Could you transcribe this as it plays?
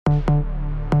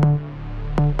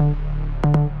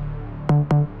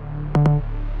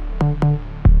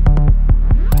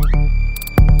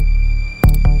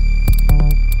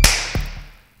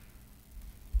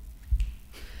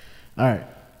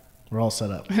set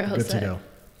up. We're all Good set. to go.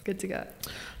 Good to go.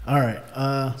 All right.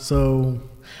 So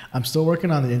I'm still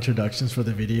working on the introductions for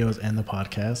the videos and the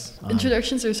podcast.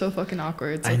 Introductions are so fucking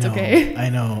awkward, so I it's know, okay. I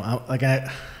know.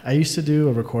 I used to do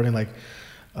a recording like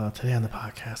today on the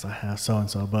podcast I have so and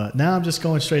so, but now I'm just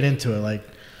going straight into it. Like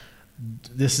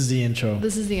this is the intro.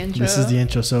 This is the intro. This is the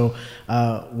intro. So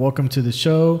welcome to the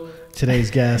show.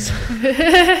 Today's guest.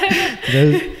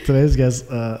 today's guest.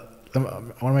 I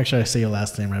want to make sure I say your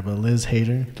last name right, but Liz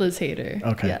Hayter. Liz Hayter.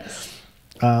 Okay. Yes.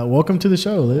 Welcome to the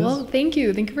show, Liz. Well, thank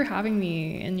you. Thank you for having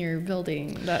me in your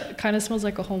building. That kind of smells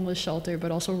like a homeless shelter,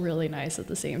 but also really nice at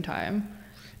the same time.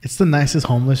 It's the nicest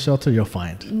homeless shelter you'll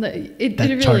find. It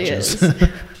really charges. is.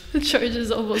 It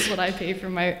charges almost what I pay for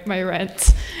my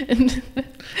rent. And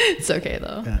it's okay,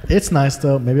 though. Yeah, it's nice,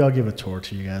 though. Maybe I'll give a tour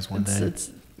to you guys one day.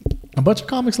 It's A bunch of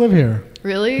comics live here.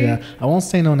 really? Yeah. I won't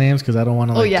say no names because I don't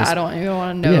want to, Oh, yeah. I don't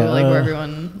want to know where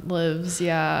everyone lives.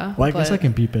 Yeah. Well, I guess I but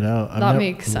can beep it out. that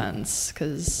makes sense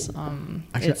because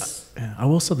Actually, it's... I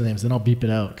will say the names, then I'll beep it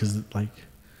out because, like,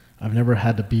 I've never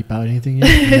had to beep out anything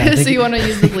yet. Yeah, So you want to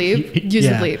use the bleep? Use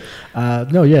yeah. the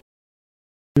bleep. No, yeah.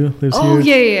 Lives Oh,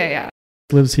 here. yeah.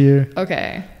 Lives here.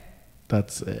 Okay.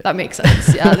 That's it. That makes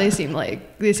sense. Yeah, they seem,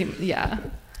 yeah.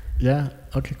 Yeah.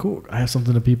 Okay, cool. I have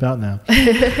something to beep out now.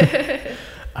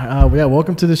 Yeah,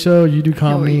 welcome to the show. You do Know where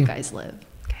comedy. you guys live.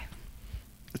 Okay.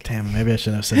 Damn, maybe I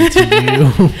shouldn't have said it to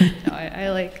you. No, I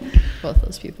like both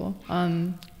those people.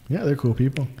 Yeah, they're cool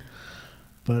people.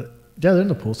 But yeah, they're in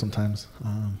the pool sometimes.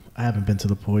 I haven't been to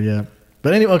the pool yet.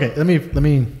 But anyway, okay, let me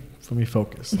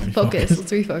focus. Let me Focus.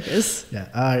 Let's refocus. Yeah.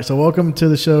 All right. So welcome to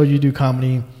the show. You do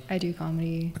comedy. I do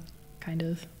comedy, kind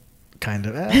of. Kind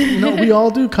of. We all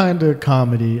do kind of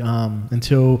comedy.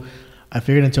 Until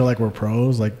like we're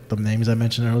pros, like the names I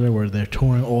mentioned earlier, where they're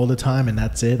touring all the time, and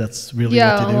that's it. That's really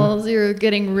what they do. Well, you're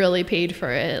getting really paid for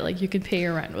it. Like you can pay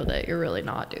your rent with it. You're really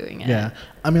not doing it. Yeah.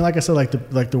 I mean, like I said,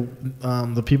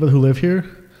 the people who live here,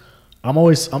 I'm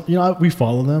always, we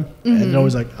follow them, and they're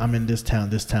always like, I'm in this town.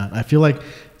 I feel like,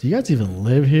 do you guys even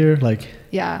live here? Like,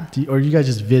 Yeah. or you guys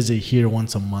just visit here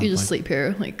once a month? You just sleep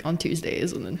here like on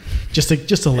Tuesdays and then. Just a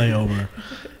layover.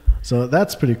 So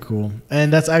that's pretty cool.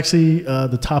 And that's actually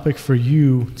the topic for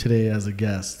you today as a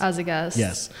guest. As a guest.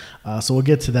 Yes. So we'll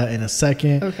get to that in a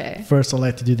second. Okay. First, I'd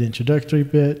like to do the introductory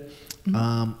bit.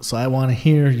 So I want to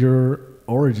hear your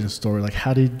origin story. Like,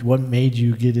 what made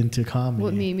you get into comedy?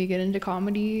 What made me get into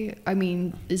comedy? I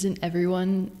mean, isn't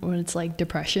everyone when it's like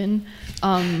depression?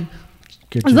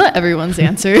 Is that everyone's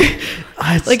answer?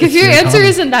 Like if your answer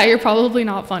isn't that, you're probably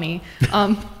not funny.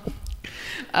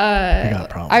 I got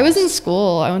problems. I was in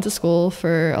school. I went to school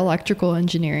for electrical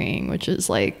engineering, which is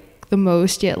like the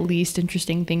most yet least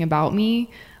interesting thing about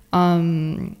me.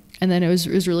 And then it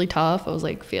was really tough. I was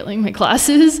like failing my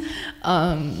classes.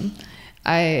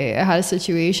 I had a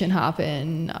situation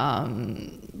happen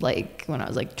like when I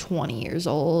was like 20 years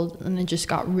old, and it just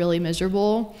got really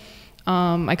miserable.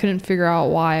 I couldn't figure out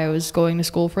why I was going to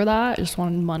school for that. I just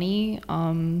wanted money.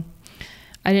 I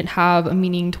didn't have a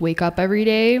meaning to wake up every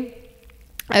day.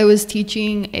 I was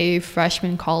teaching a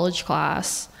freshman college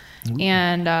class,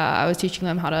 and I was teaching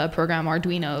them how to program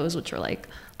Arduinos, which are like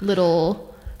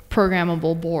little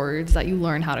programmable boards that you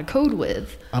learn how to code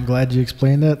with. I'm glad you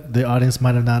explained that. The audience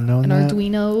might have not known that. An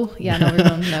Arduino? Yeah, no,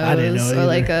 everyone knows. I didn't know or either.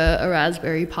 like a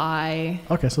Raspberry Pi.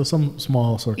 Okay, so some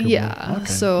small circuit board. Yeah. Okay.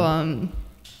 So,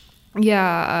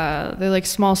 they're like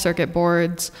small circuit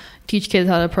boards. Teach kids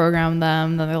how to program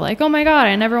them. Then they're like, oh my God,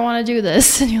 I never want to do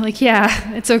this. And you're like,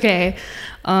 yeah, it's okay.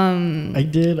 I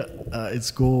did at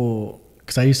school,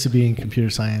 because I used to be in computer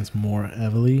science more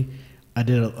heavily. I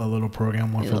did a little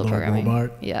program, one for a little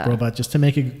robot. Yeah. Robot, just to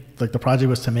make it, like the project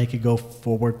was to make it go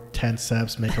forward 10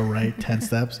 steps, make it right 10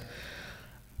 steps.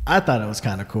 I thought it was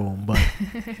kind of cool, but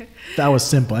that was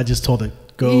simple. I just told it,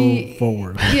 go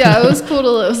forward. Yeah, it was cool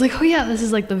to, it was like, oh yeah, this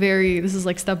is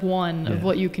like step one of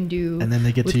what you can do. And then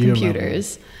they get with to your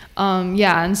computers.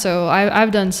 Yeah, and so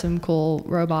I've done some cool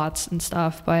robots and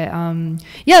stuff, but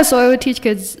so I would teach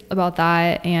kids about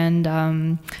that,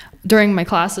 and during my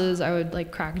classes I would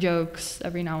like crack jokes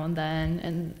every now and then,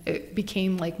 and it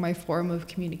became like my form of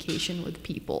communication with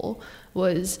people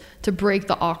was to break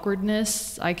the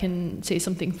awkwardness. I can say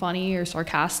something funny or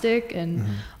sarcastic, and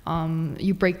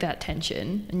you break that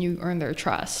tension and you earn their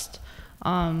trust.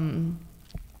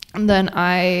 And then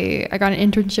I got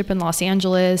an internship in Los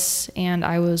Angeles, and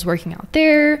I was working out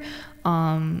there,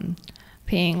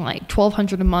 paying like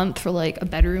 $1,200 a month for like a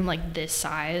bedroom like this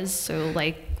size. So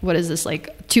like, what is this,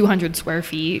 like 200 square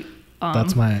feet?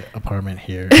 That's my apartment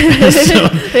here.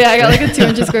 Yeah, I got like a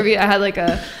 200 square feet. I had like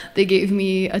they gave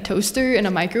me a toaster and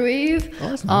a microwave. Oh,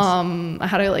 that's nice. I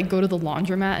had to like go to the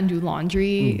laundromat and do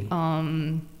laundry.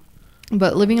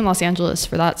 But living in Los Angeles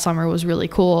for that summer was really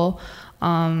cool.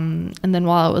 And then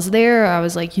while I was there, I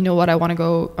was like, you know what, I want to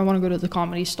go to the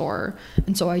Comedy Store.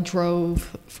 And so I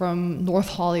drove from North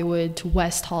Hollywood to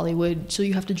West Hollywood. So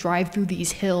you have to drive through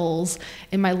these hills,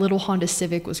 and my little Honda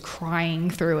Civic was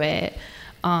crying through it.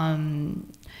 And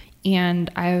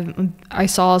I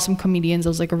saw some comedians I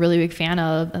was like a really big fan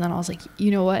of, and then I was like,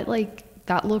 you know what, like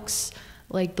that looks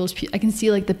like those I can see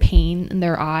like the pain in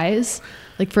their eyes,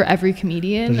 like for every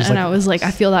comedian, and like, I was like,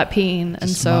 I feel that pain, and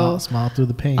smile through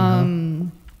the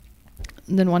pain.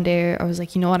 Then one day I was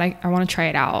like, you know what, I want to try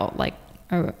it out. Like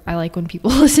I like when people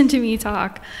listen to me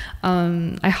talk.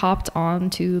 I hopped on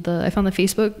to I found the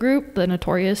Facebook group, the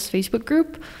Notorious Facebook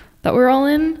group that we're all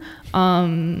in.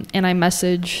 And I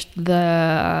messaged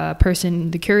the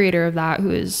person, the curator of that,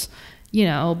 who is, you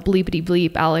know, bleepity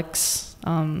bleep Alex.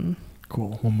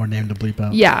 Cool. One more name to bleep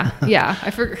out. Yeah.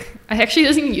 I forgot. I actually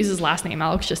doesn't even use his last name,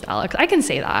 Alex, just Alex. I can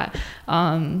say that.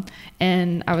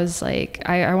 And I was like,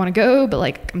 I want to go, but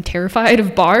like I'm terrified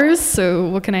of bars. So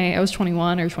what can I was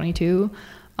 21 or 22.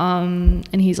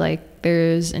 And he's like,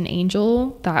 there's an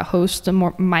Angel that hosts a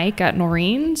mic at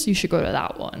Noreen's. You should go to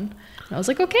that one. And I was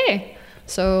like, okay.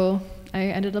 So I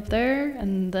ended up there,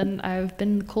 and then I've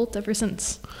been cult ever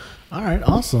since. All right,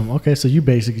 awesome. Okay, so you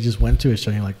basically just went to it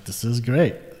showing like, this is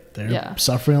great. They're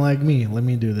suffering like me. Let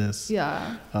me do this.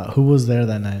 Yeah. Who was there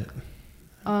that night?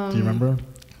 Do you remember?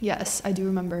 Yes, I do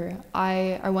remember.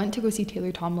 I went to go see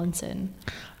Taylor Tomlinson.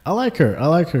 I like her. I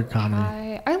like her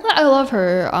comedy. I love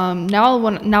her.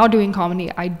 Now doing comedy,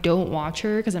 I don't watch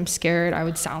her because I'm scared I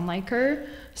would sound like her.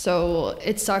 So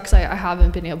it sucks. I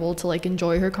haven't been able to like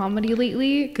enjoy her comedy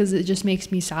lately because it just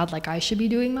makes me sad. Like I should be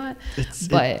doing that.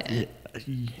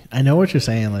 I know what you're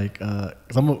saying. Like,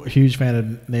 'cause I'm a huge fan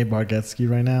of Nate Bargatze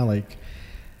right now. Like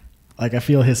I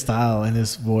feel his style and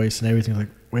his voice and everything. Like,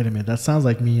 wait a minute, that sounds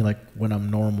like me. Like when I'm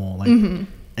normal. Like,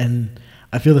 and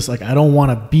I feel this. Like I don't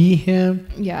want to be him.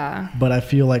 Yeah. But I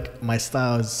feel like my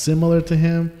style is similar to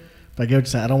him. But I get what you're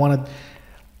saying. I don't want to.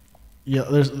 Yeah,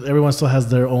 everyone still has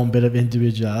their own bit of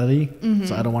individuality,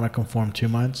 so I don't want to conform too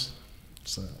much.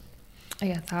 So I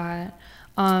get that.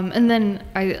 And then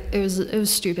it was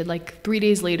stupid. Like 3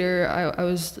 days later, I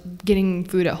was getting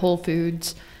food at Whole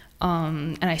Foods,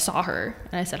 and I saw her,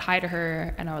 and I said hi to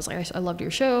her, and I was like, I loved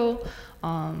your show,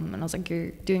 and I was like, you're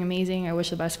doing amazing. I wish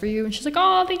the best for you. And she's like,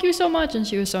 oh, thank you so much. And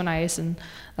she was so nice. And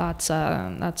that's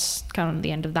kind of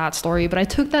the end of that story. But I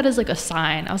took that as like a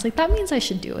sign. I was like, that means I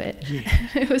should do it. Yeah.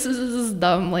 It was this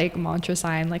dumb like mantra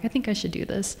sign. Like, I think I should do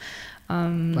this.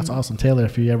 That's awesome. Taylor,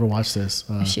 if you ever watch this,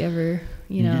 if she ever,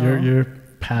 your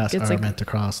paths are meant to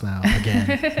cross now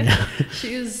again.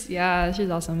 She's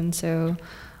awesome. And so,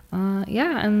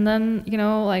 and then,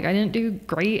 like I didn't do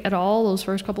great at all those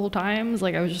first couple of times.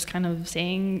 Like I was just kind of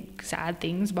saying sad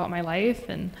things about my life.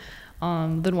 And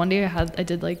then one day I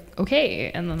did like, okay.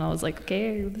 And then I was like,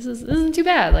 okay, this isn't too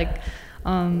bad. Like,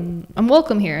 I'm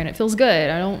welcome here and it feels good.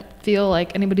 I don't feel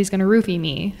like anybody's going to roofie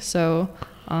me. So,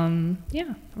 I'm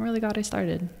really glad I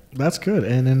started. That's good.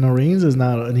 And then Noreen's is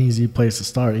not an easy place to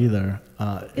start either.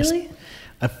 Really?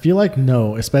 I feel like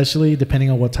no, especially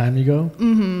depending on what time you go.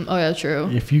 Mm-hmm. Oh yeah, true.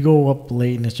 If you go up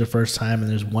late and it's your first time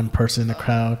and there's one person in the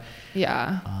crowd.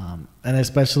 Yeah. And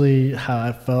especially how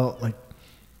I felt like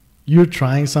you're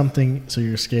trying something, so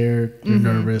you're scared, you're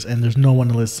nervous, and there's no one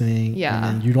listening. Yeah. And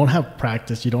then you don't have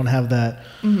practice. You don't have that.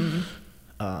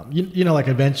 Mm-hmm. Like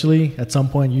eventually at some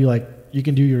point you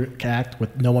can do your act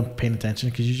with no one paying attention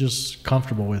because you're just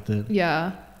comfortable with it.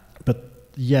 Yeah. But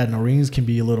yeah, Noreen's can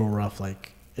be a little rough.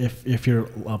 Like if you're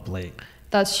up late.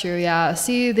 That's true. Yeah.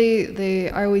 See,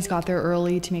 I always got there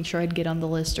early to make sure I'd get on the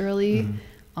list early.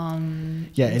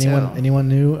 Anyone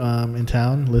new in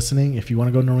town listening, if you want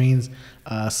to go to Noreen's,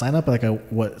 sign up at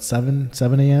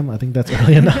 7 a.m. I think that's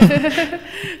early enough.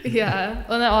 Yeah.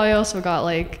 Well, then I also got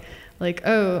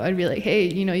I'd be like,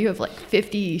 hey, you have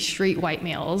 50 straight white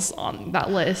males on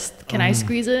that list. Can I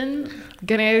squeeze in?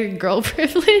 Can I have girl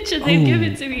privilege? And they'd give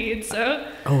it to me. And so.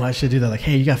 Oh, I should do that. Like,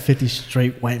 hey, you got 50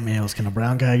 straight white males. Can a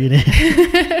brown guy get in?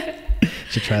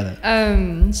 Should try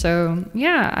that. So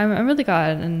yeah, I'm really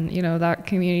glad. And that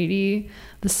community,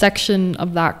 the section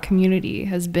of that community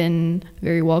has been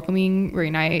very welcoming,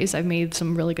 very nice. I've made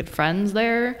some really good friends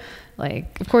there.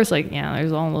 Of course,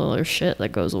 there's all the little shit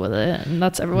that goes with it. And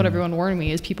that's what everyone warned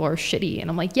me is people are shitty.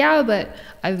 And I'm like, yeah, but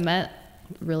I've met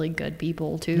really good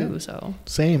people too. Yeah. So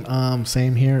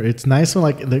same here. It's nice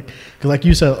when because like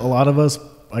you said, a lot of us,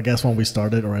 I guess when we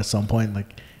started or at some point,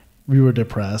 we were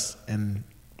depressed, and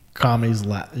comedy's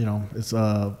it's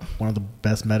one of the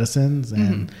best medicines,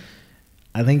 and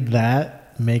I think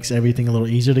that makes everything a little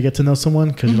easier to get to know someone,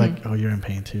 because you're like, oh, you're in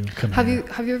pain too. Have you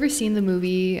ever seen the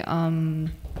movie?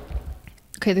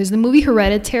 Okay, there's the movie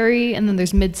Hereditary, and then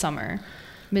there's Midsummer.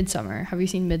 Have you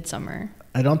seen Midsummer?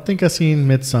 I don't think I've seen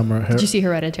Midsummer. Did you see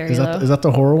Hereditary? Is that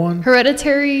the horror one?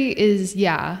 Hereditary is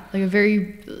like a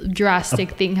very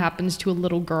drastic thing happens to a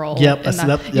little girl. Yep, I've seen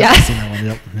that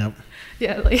one. Yep.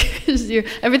 Yeah, like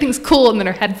everything's cool, and then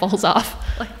her head falls off.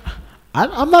 Like,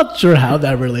 I'm not sure how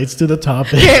that relates to the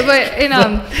topic. Okay,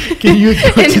 but can you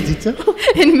go into detail?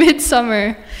 In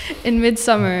Midsummer,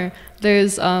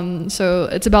 there's so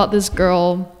it's about this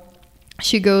girl.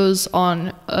 She goes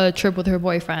on a trip with her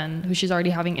boyfriend, who she's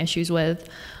already having issues with,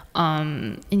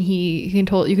 and you can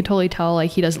totally tell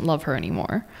like he doesn't love her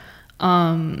anymore,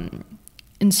 and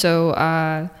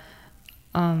so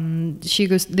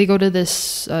they go to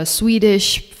this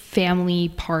Swedish family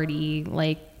party,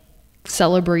 like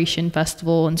celebration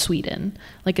festival in Sweden.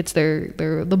 Like it's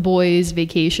the boys'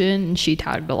 vacation, and she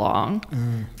tagged along,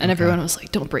 and everyone was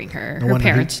like, don't bring her. Her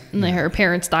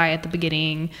parents die at the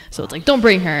beginning, so it's like, don't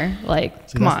bring her,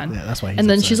 like, come on. Yeah, that's why. And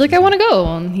then she's like, I want to go,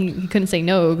 and he couldn't say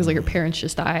no because like her parents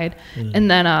just died. And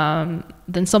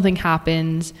then something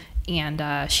happens,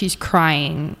 and she's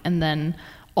crying, and then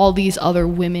all these other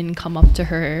women come up to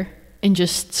her and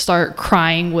just start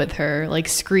crying with her, like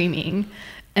screaming.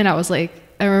 And I was like,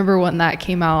 I remember when that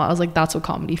came out, I was like, that's what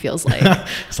comedy feels like.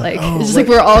 It's just like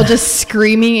we're all just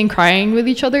screaming and crying with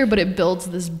each other, but it builds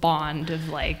this bond of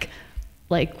like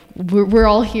we're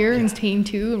all here in pain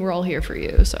too, and we're all here for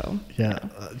you. So yeah,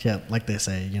 like they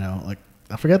say, like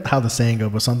I forget how the saying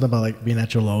goes, but something about like being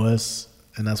at your lowest,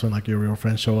 and that's when like your real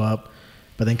friends show up.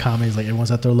 But then comedy's like everyone's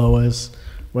at their lowest.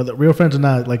 Whether real friends or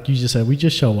not, like you just said, we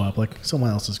just show up. Like someone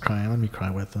else is crying, let me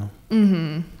cry with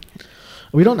them.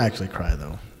 We don't actually cry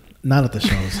though. Not at the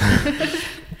shows.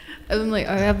 I'm like,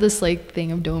 I have this like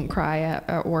thing of don't cry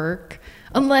at work,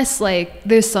 unless like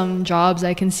there's some jobs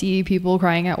I can see people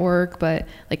crying at work, but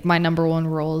like my number one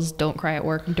rule is don't cry at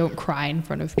work and don't cry in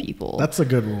front of people. That's a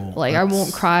good rule. Like I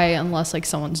won't cry unless like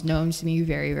someone's knows me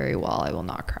very, very well. I will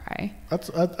not cry. I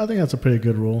think that's a pretty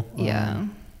good rule. Yeah.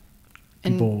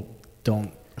 People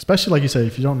don't, especially like you said,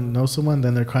 if you don't know someone,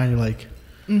 then they're crying. You're like,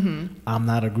 I'm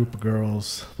not a group of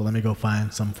girls, but let me go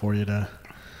find some for you to.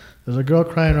 There's a girl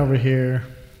crying over here.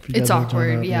 It's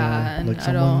awkward, yeah. And like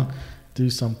someone do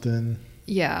something.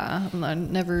 Yeah, I would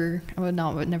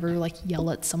never like yell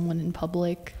at someone in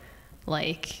public.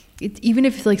 Like, even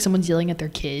if like someone's yelling at their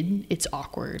kid, it's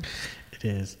awkward. It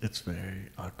is. It's very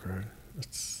awkward.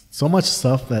 It's so much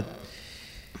stuff that,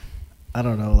 I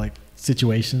don't know, like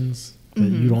situations that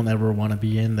you don't ever want to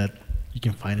be in that you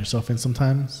can find yourself in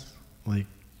sometimes. Like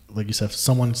you said,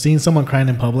 seeing someone crying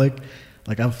in public,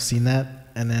 like I've seen that.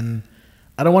 And then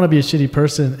I don't want to be a shitty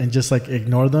person and just like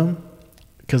ignore them,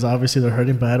 because obviously they're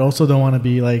hurting, but I also don't want to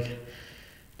be like,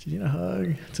 do you need a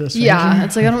hug to a stranger? Yeah,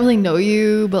 it's like, I don't really know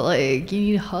you, but like you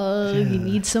need a hug, you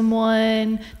need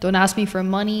someone. Don't ask me for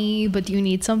money, but do you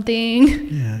need something?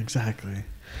 Yeah, exactly.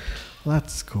 Well,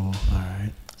 that's cool. All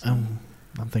right. I'm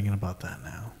thinking about that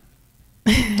now.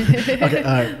 Okay,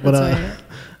 all right. But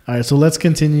all right, so let's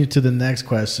continue to the next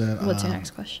question. What's your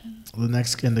next question? The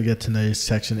next in the get to know you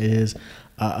section is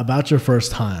about your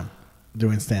first time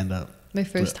doing stand-up. My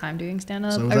first time doing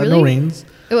stand-up? So was that Noreen's?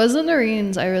 It wasn't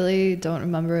Noreen's. I really don't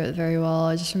remember it very well.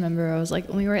 I just remember I was like,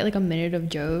 let me write like a minute of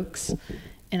jokes.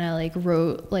 And I like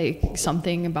wrote like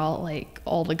something about like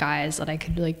all the guys that I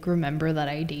could like remember that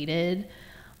I dated.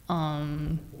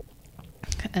 And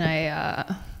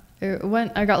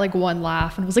I got like one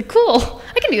laugh and was like, cool,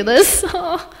 I can do this.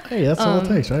 Hey, that's all it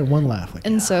takes, right? One laugh. Like,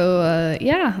 and so,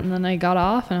 and then I got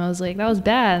off and I was like, that was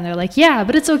bad. And they're like, yeah,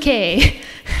 but it's okay.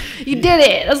 You did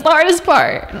it. That's the hardest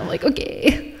part. And I'm like,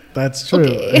 okay. That's true.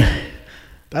 Okay.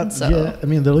 Yeah, I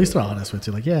mean, at least they're honest with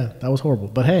you. Like, yeah, that was horrible.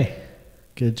 But hey,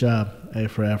 good job. A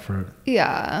for effort.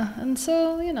 Yeah. And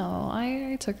so,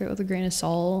 I took it with a grain of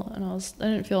salt, and I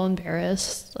didn't feel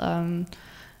embarrassed. I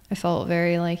felt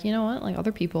very like, you know what, like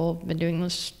other people have been doing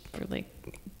this for like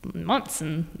months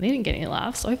and they didn't get any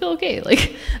laughs, so I feel okay.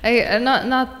 Like and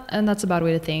that's a bad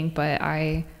way to think, but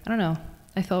I don't know.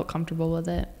 I felt comfortable with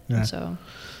it. Yeah. So.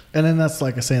 And then that's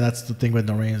like I say, that's the thing with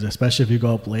Noreen's, especially if you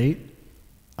go up late.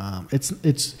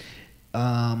 It's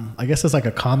I guess it's like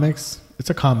a comics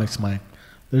mic.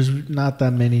 There's not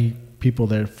that many people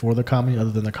there for the comedy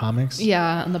other than the comics.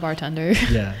 Yeah, and the bartender.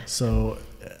 Yeah. So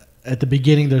at the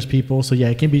beginning there's people, so yeah,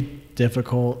 it can be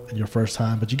difficult in your first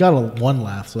time, but you got one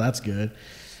laugh, so that's good.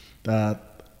 It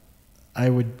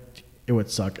would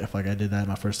suck if like I did that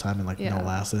my first time and like no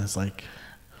laughs, and it's like,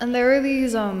 And there were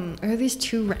these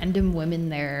two random women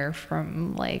there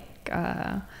from like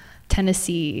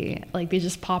Tennessee. Like they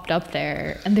just popped up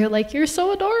there and they're like, "You're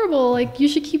so adorable. Like you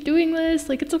should keep doing this.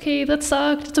 Like it's okay. That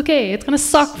sucked. It's okay. It's gonna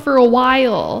suck for a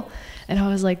while." And I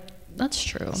was like, "That's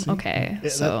true. Okay." Yeah,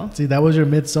 So that was your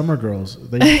Midsummer girls.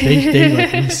 They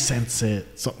like, we sense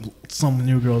it. Some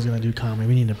new girl's gonna do comedy.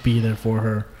 We need to be there for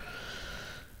her.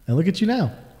 And look at you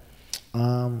now.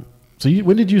 So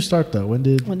when did you start though? When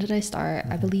did I start?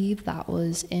 I believe that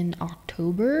was in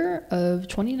October of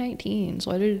 2019.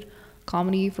 So I did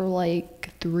comedy for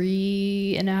like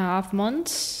 3.5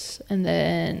 months, and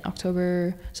then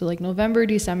October, so like November,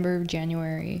 December,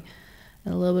 January,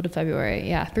 and a little bit of February.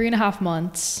 Yeah, 3.5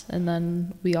 months, and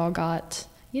then we all got,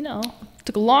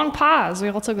 took a long pause. We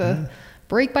all took a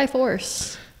break by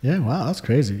force. Yeah, wow, that's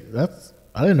crazy.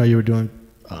 I didn't know you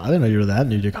were that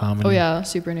new to comedy. Oh yeah,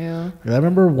 super new. I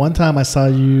remember one time I saw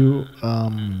you.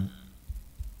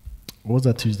 What was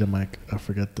that Tuesday mic? I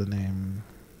forget the name.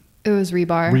 It was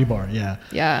Rebar. Rebar, yeah.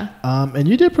 Yeah. And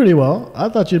you did pretty well. I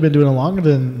thought you'd been doing it longer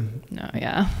than. No,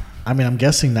 yeah. I mean, I'm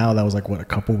guessing now that was like a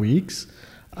couple weeks.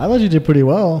 I thought you did pretty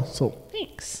well. So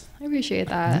thanks. I appreciate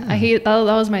that. Yeah. I hate that.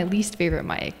 That was my least favorite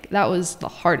mic. That was the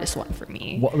hardest one for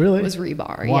me. What, really? It was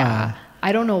Rebar. Why? Yeah.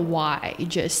 I don't know why.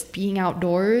 Just being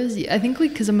outdoors. I think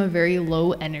because I'm a very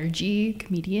low energy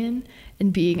comedian,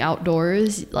 and being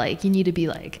outdoors, like you need to be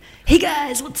like, "Hey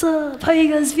guys, what's up? How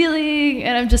you guys feeling?"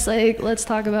 And I'm just like, "Let's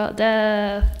talk about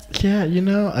death." Yeah,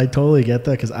 I totally get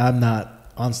that because I'm not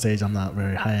on stage. I'm not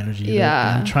very high energy.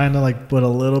 Yeah. I'm trying to like put a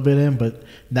little bit in, but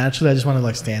naturally I just want to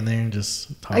like stand there and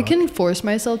just talk. I can force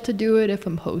myself to do it if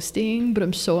I'm hosting, but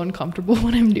I'm so uncomfortable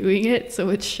when I'm doing it, so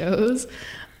it shows.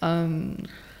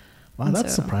 Wow,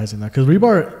 that's surprising though, because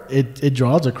Rebar it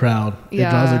draws a crowd. Yeah.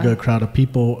 It draws a good crowd of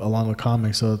people along with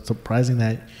comics. So it's surprising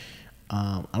that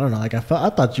I don't know. Like I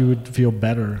thought you would feel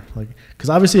better, like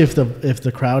because obviously if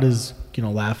the crowd is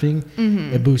laughing,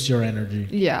 it boosts your energy.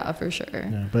 Yeah, for sure.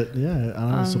 Yeah, but yeah, I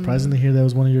don't know. Surprising to hear that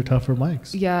was one of your tougher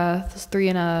mics. Yeah, it's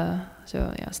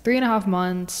 3.5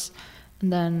 months.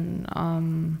 And then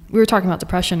we were talking about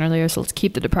depression earlier, so let's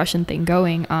keep the depression thing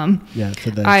going. Yeah,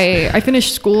 today. I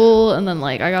finished school, and then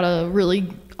like I got a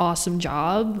really awesome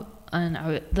job,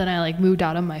 and then I like moved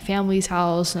out of my family's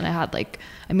house, and I had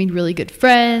I made really good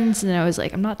friends, and I was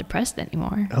like, I'm not depressed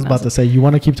anymore. I was about to say, you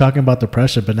want to keep talking about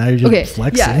depression, but now you're just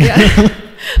flexing. Yeah.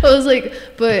 I was like,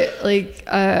 but like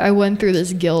I went through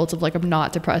this guilt of like, I'm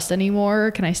not depressed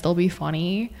anymore. Can I still be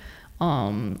funny?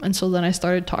 And so then I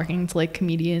started talking to like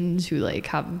comedians who like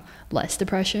have less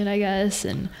depression, I guess.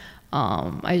 And,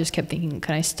 I just kept thinking,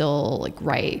 can I still like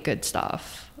write good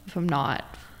stuff if I'm not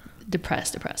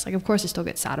depressed? Like, of course I still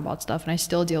get sad about stuff, and I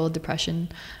still deal with depression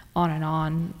on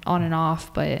and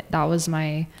off. But that was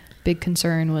my big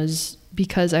concern, was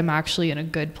because I'm actually in a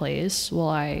good place, will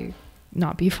I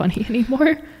not be funny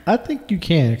anymore? I think you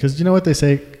can, because you know what they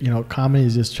say, comedy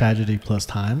is just tragedy plus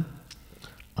time.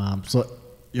 So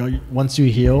once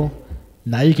you heal,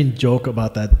 now you can joke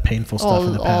about that painful stuff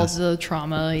in the past. All the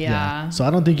trauma, yeah. So I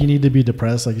don't think you need to be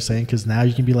depressed, like you're saying, because now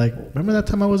you can be like, remember that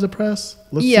time I was depressed?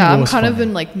 I'm kind of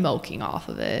been like milking off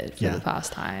of it for the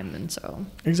past time, and so.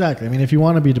 Exactly. I mean, if you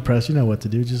want to be depressed, you know what to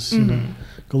do. Just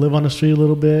go live on the street a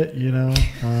little bit.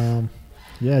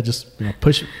 Just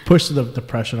push the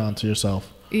depression onto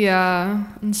yourself. Yeah,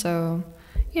 and so,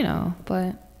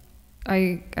 but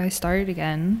I started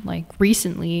again like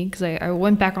recently, because I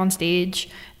went back on stage,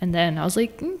 and then I was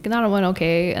like, that went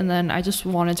okay, and then I just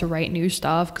wanted to write new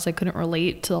stuff because I couldn't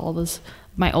relate to all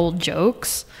my old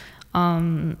jokes,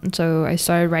 and so I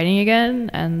started writing again,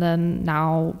 and then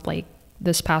now like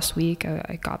this past week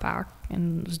I got back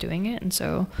and was doing it, and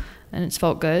it's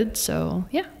felt good, so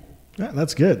yeah,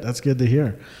 that's good to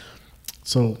hear.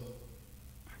 So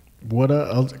what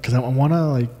because I want to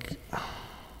like,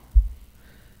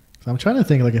 I'm trying to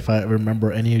think like if I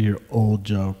remember any of your old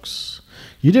jokes.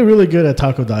 You did really good at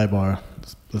Taco Dive Bar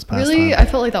this past really time. I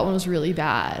felt like that one was really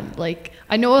bad. Like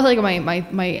I know like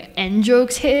my end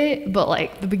jokes hit, but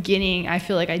like the beginning I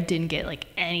feel like I didn't get like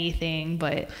anything.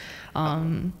 But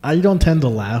I don't tend to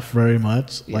laugh very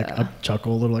much. Like I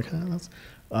chuckle a little, like that's.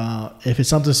 If it's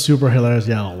something super hilarious,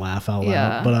 I'll laugh out loud.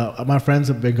 Yeah. But my friends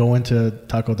have been going to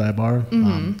Taco Dive Bar.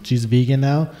 She's vegan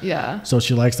now. Yeah. So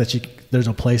she likes that there's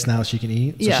a place now she can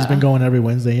eat. So she's been going every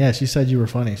Wednesday. Yeah, she said you were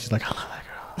funny. She's like, I love that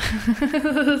girl.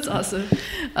 That's awesome.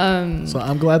 So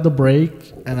I'm glad the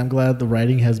break, and I'm glad the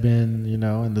writing has been,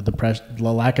 and the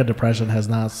lack of depression has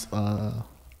not,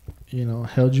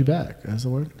 held you back. Is the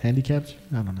word? Handicapped you?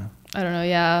 I don't know.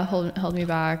 Yeah, held me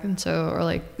back, and so, or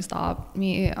like stopped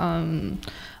me.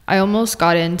 I almost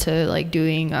got into like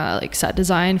doing like set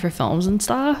design for films and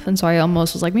stuff, and so I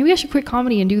almost was like, maybe I should quit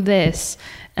comedy and do this.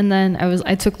 And then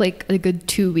I took like a good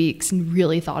 2 weeks and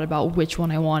really thought about which one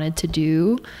I wanted to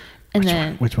do.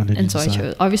 And which one did you decide?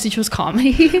 So I chose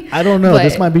comedy. I don't know.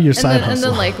 This might be your side hustle. And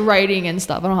then like writing and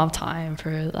stuff. I don't have time for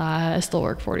that. I still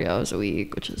work 40 hours a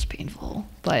week, which is painful.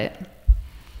 But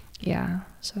yeah,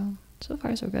 so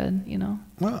far so good, you know.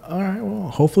 Well, all right. Well,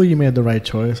 hopefully you made the right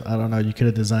choice. I don't know. You could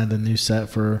have designed a new set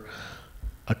for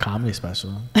a comedy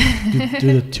special.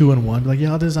 do the 2-in-1. Like,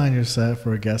 yeah, I'll design your set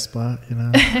for a guest spot, you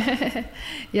know.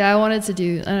 Yeah, I wanted to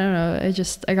do, I don't know,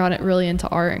 I got it really into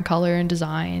art and color and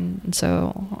design. And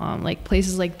so like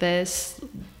places like this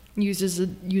use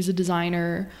a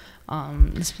designer.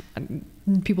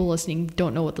 People listening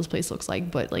don't know what this place looks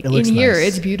like, but like in here nice.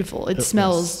 It's beautiful. It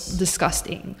smells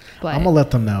disgusting, but I'm gonna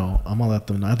let them know.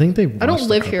 I think I don't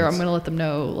live here. I'm gonna let them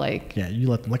know. Like, yeah, you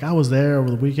let them. Like, I was there over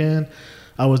the weekend.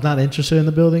 I was not interested in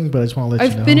the building, but I just want to let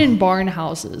you know. I've been in barn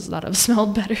houses that have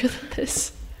smelled better than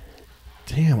this.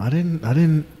 Damn, I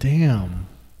didn't. Damn,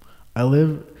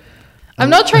 I'm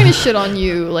not trying to shit on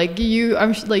you. Like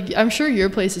I'm sure your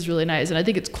place is really nice, and I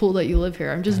think it's cool that you live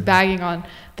here. I'm just bagging on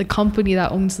the company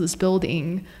that owns this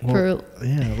building.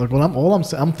 Like, well,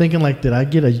 I'm thinking, like, did I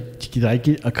get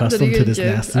accustomed to this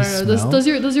nasty I don't know. smell?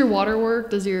 Does your water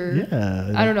work?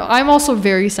 Yeah. I don't know. I'm also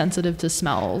very sensitive to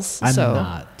smells. I'm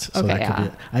not. So okay, that could be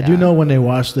it. I do know when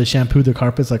they shampooed the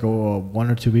carpets like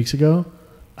 1 or 2 weeks ago.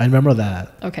 I remember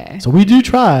that. Okay. So we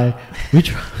try.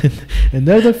 In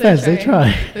their defense, they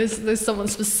try. There's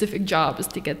someone's specific job is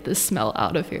to get this smell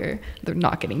out of here. They're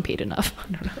not getting paid enough.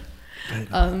 I don't know.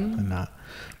 I'm not.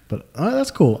 But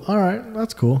that's cool. All right,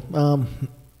 that's cool.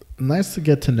 Nice to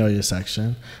get to know you,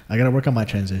 section. I got to work on my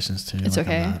transitions too. It's like,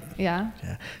 okay. Yeah.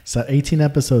 So 18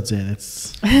 episodes in,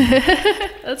 it's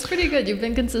that's pretty good. You've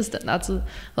been consistent. That's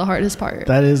the hardest part.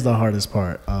 That is the hardest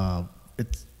part.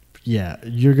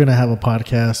 You're gonna have a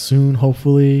podcast soon,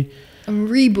 hopefully. I'm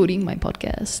rebooting my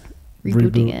podcast.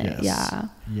 Rebooting it. Yes. Yeah.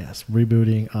 Yes,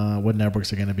 rebooting. What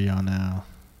networks are gonna be on now?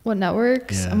 What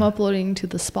networks? Yeah. I'm uploading to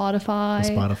the Spotify. The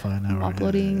Spotify network. I'm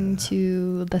uploading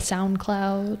to the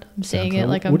SoundCloud. I'm saying it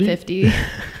like I'm 50. The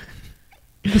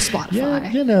Spotify.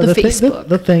 Yeah, you know, the Facebook.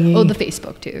 The thingy. Oh, the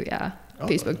Facebook too. Yeah,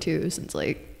 Facebook too. Since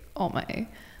like all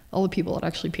the people that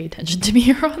actually pay attention to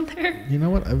me are on there. You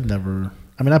know what?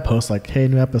 I post like, hey,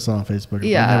 new episode on Facebook.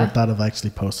 Yeah. I never thought of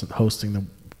actually hosting the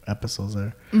episodes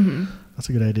there. Mm-hmm. That's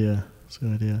a good idea.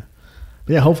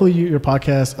 But yeah, hopefully your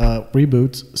podcast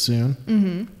reboots soon.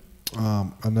 Mm-hmm.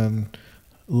 And then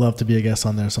love to be a guest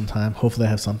on there sometime. Hopefully I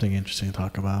have something interesting to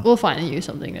talk about. We'll find you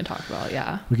something to talk about,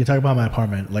 yeah. We can talk about my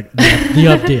apartment, like the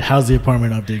update. How's the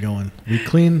apartment update going? We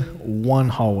cleaned one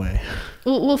hallway.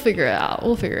 We'll figure it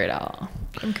out.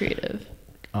 I'm creative.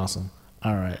 Awesome.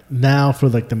 All right. Now for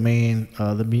like the main,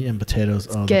 the meat and potatoes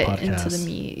of the podcast. Get into the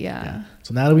meat, yeah.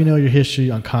 So now that we know your history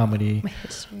on comedy. My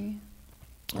history.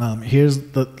 Here's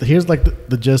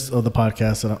the gist of the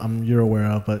podcast that you're aware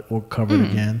of, but we'll cover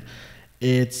it again.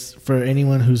 It's for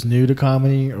anyone who's new to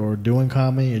comedy or doing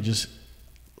comedy. It just,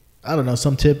 I don't know,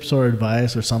 some tips or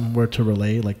advice or somewhere to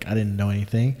relate. Like, I didn't know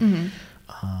anything.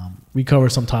 Mm-hmm. We cover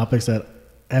some topics that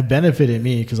have benefited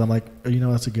me because I'm like,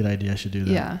 that's a good idea. I should do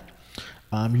that. Yeah.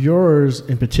 Yours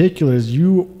in particular is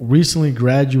you recently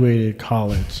graduated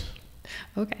college.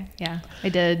 Okay, yeah, I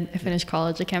did. I finished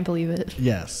college. I can't believe it.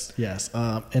 Yes.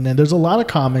 And then there's a lot of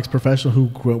comics, professional, who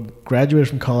graduated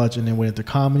from college and then went into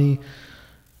comedy.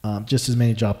 Just as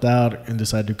many dropped out and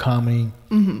decided to do comedy.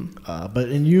 Mm-hmm. But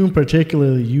in you in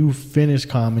particular, you finished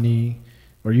comedy,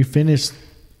 or you finished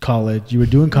college. You were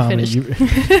doing comedy.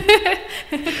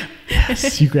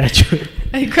 Yes, you graduated.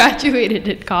 I graduated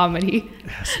in comedy.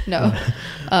 Yes. No.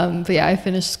 But yeah, I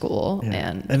finished school.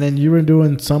 Yeah. And then you were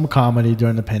doing some comedy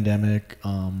during the pandemic.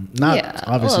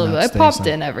 Obviously I popped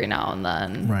in every now and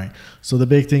then. Right. So the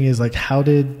big thing is, like, how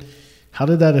did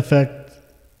that affect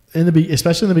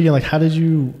especially in the beginning, like, how did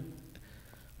you,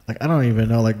 like, I don't even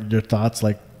know, like, your thoughts,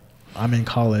 like, I'm in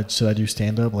college, should I do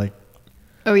stand up? Like,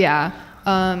 oh yeah.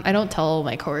 I don't tell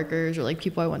my coworkers or like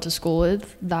people I went to school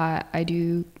with that I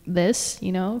do this,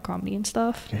 comedy and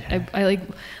stuff. Yeah.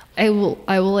 I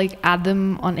will like add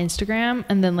them on Instagram,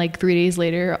 and then like 3 days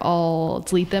later I'll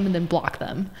delete them and then block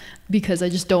them because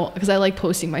I like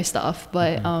posting my stuff.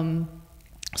 But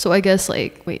so I guess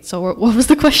like, wait, so what was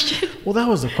the question? Well, that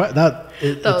was the question. That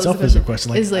itself is a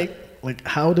question. Like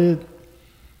how did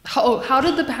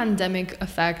the pandemic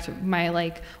affect my,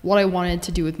 like, what I wanted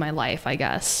to do with my life, I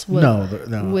guess? No.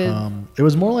 It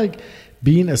was more like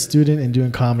being a student and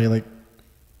doing comedy.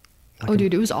 Oh,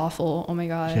 dude, it was awful. Oh my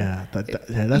god. Yeah, that's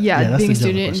being the a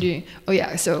student and question. doing. Oh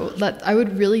yeah, so that I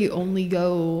would really only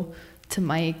go to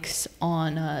Mike's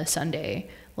on Sunday.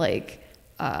 Like,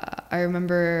 I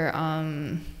remember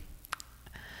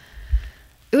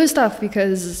it was tough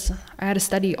because I had to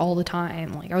study all the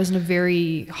time. Like, I was in a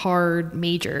very hard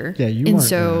major. Yeah, you and weren't,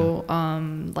 so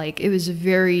like it was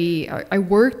very. I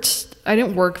worked. I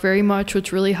didn't work very much,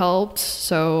 which really helped.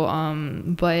 So,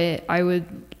 but I would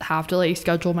have to like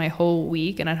schedule my whole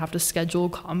week, and I'd have to schedule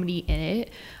comedy in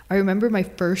it. I remember my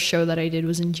first show that I did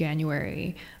was in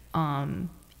January, and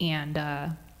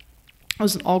it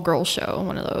was an all-girls show,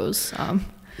 one of those.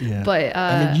 Yeah, but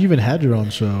I mean, you even had your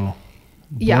own show.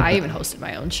 yeah, I even hosted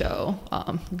my own show.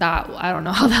 That I don't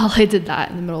know how the hell I did that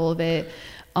in the middle of it.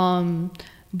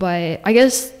 But I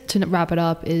guess to wrap it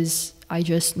up is I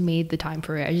just made the time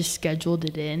for it. I just scheduled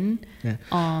it in. Yeah.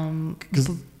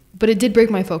 But it did break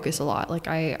my focus a lot. Like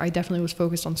I definitely was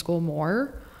focused on school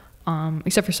more,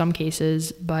 except for some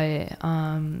cases. But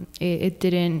it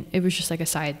didn't. It was just like a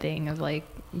side thing of like,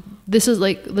 this is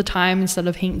like the time instead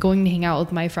of going to hang out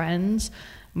with my friends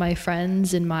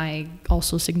and my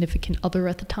also significant other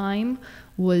at the time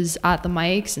was at the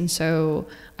mics. And so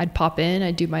I'd pop in,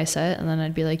 I'd do my set, and then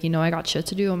I'd be like, I got shit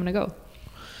to do. I'm going to go.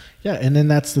 Yeah. And then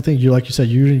that's the thing. Like you said,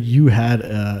 you had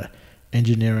a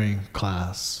engineering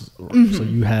class. Mm-hmm. So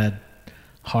you had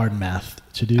hard math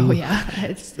to do. Oh yeah.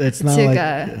 It's not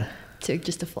like... took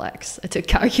just a flex. I took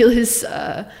calculus.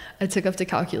 I took up to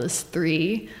calculus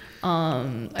 3.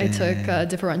 I took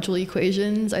differential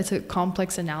equations. I took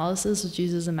complex analysis, which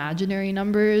uses imaginary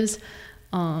numbers.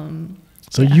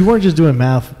 So you weren't just doing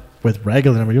math with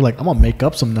regular numbers. You're like, I'm gonna make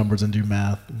up some numbers and do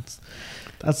math.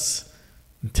 That's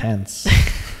intense.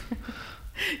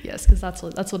 Yes, because that's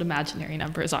what imaginary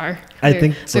numbers are. I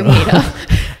think so. They're made up.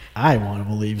 I want to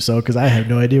believe so because I have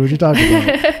no idea what you're talking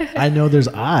about. I know there's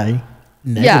I,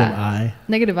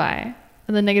 negative I,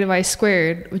 and then negative I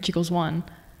squared, which equals 1.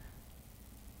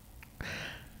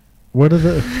 What are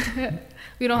the...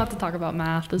 We don't have to talk about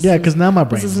math. Because now my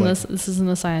brain's this isn't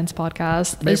a science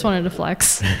podcast. I just wanted to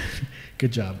flex.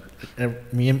 Good job.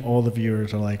 Me and all the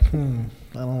viewers are like, I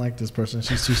don't like this person.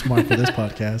 She's too smart for this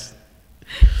podcast.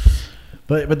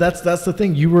 But that's the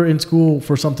thing. You were in school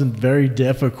for something very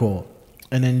difficult,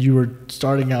 and then you were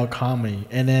starting out comedy.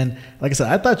 And then, like I said,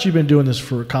 I thought you'd been doing this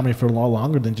for comedy for a lot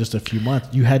longer than just a few months.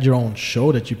 You had your own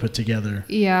show that you put together.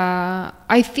 Yeah,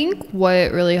 I think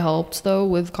what really helped though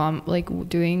with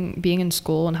being in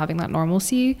school and having that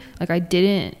normalcy, like I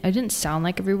didn't sound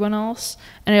like everyone else,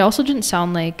 and I also didn't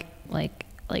sound like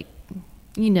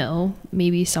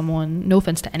maybe someone, no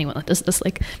offense to anyone like this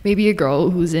like maybe a girl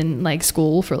who's in like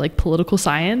school for like political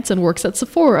science and works at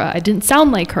Sephora. I didn't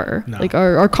sound like her. No. Like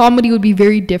our comedy would be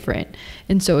very different,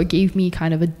 and so it gave me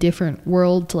kind of a different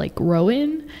world to like grow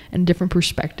in and a different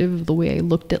perspective of the way I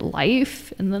looked at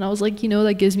life. And then I was like,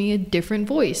 that gives me a different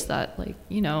voice that like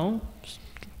yeah,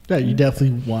 you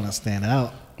definitely want to stand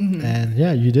out. Mm-hmm. And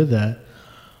yeah, you did that.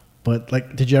 But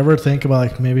like, did you ever think about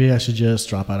like maybe I should just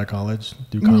drop out of college,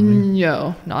 do comedy?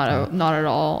 No, not at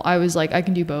all. I was like, I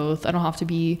can do both. I don't have to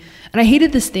be. And I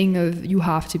hated this thing of you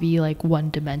have to be like one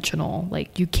dimensional.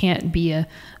 Like you can't be a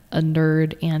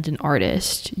nerd and an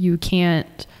artist. You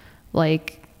can't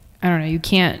you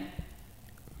can't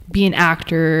be an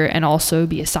actor and also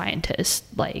be a scientist.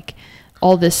 Like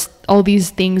all these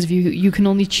things, you can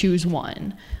only choose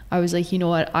one. I was like, you know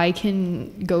what? I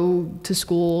can go to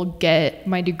school, get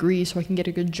my degree so I can get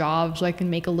a good job, so I can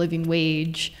make a living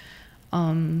wage,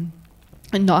 and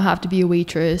not have to be a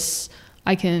waitress.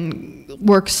 I can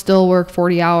still work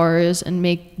 40 hours and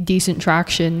make decent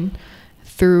traction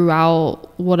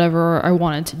throughout whatever I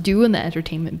wanted to do in the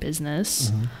entertainment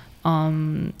business.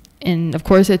 Mm-hmm. And of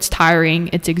course it's tiring,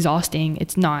 it's exhausting,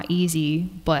 it's not easy,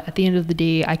 but at the end of the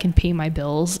day, I can pay my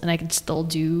bills and I can still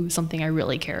do something I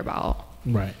really care about.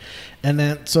 Right. And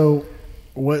then, so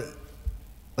what,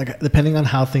 like, depending on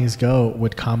how things go,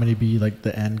 would comedy be like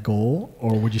the end goal,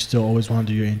 or would you still always want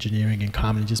to do your engineering and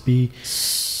comedy just be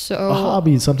a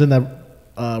hobby, something that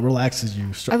relaxes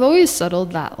you? I've always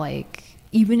settled that like,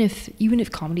 even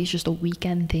if comedy is just a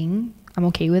weekend thing, I'm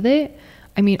okay with it.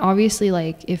 I mean, obviously,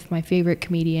 like, if my favorite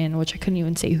comedian, which I couldn't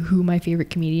even say who my favorite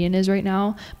comedian is right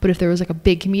now, but if there was, like, a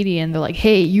big comedian, they're like,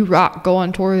 hey, you rock, go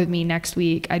on tour with me next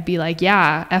week, I'd be like,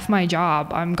 yeah, F my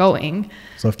job, I'm going.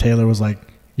 So if Taylor was like,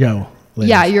 yo, ladies.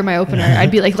 Yeah, you're my opener,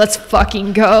 I'd be like, let's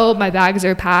fucking go, my bags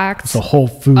are packed. It's a Whole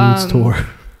Foods tour.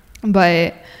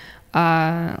 But,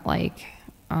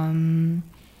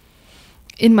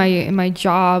 in my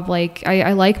job, like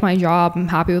I like my job, I'm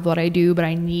happy with what I do, but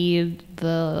I need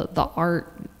the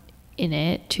art in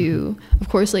it too. Of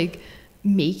course, like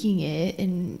making it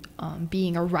and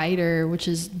being a writer, which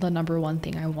is the number one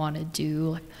thing I want to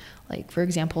do. Like for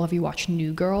example, have you watched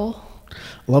New Girl?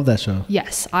 Love that show.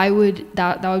 Yes, I would.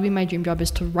 That would be my dream job,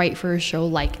 is to write for a show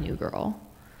like New Girl,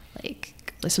 like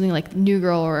something like New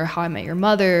Girl or How I Met Your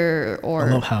Mother. Or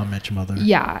I love How I Met Your Mother.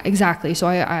 Yeah, exactly. So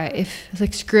I if it's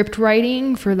like script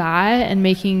writing for that and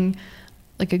making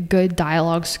like a good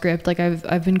dialogue script. Like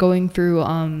I've been going through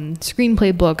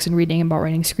screenplay books and reading about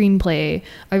writing screenplay.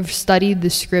 I've studied the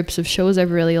scripts of shows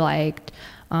I've really liked.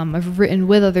 I've written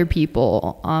with other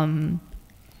people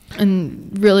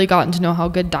and really gotten to know how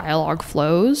good dialogue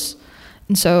flows.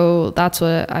 And so that's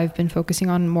what I've been focusing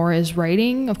on more, is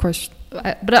writing, of course.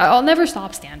 But I'll never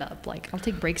stop stand up. Like I'll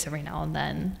take breaks every now and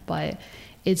then, but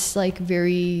it's like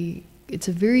it's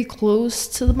very close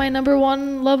to my number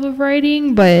one love of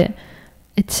writing, but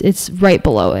it's right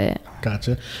below it.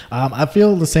 Gotcha. I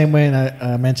feel the same way, and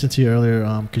I mentioned to you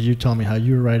earlier, because you told me how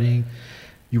you were writing,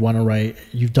 you want to write,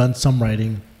 you've done some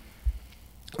writing,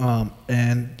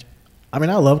 and I mean,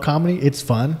 I love comedy. It's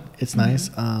fun. It's nice.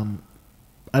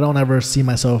 I don't ever see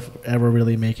myself ever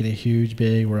really making it huge,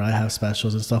 big, where I have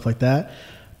specials and stuff like that.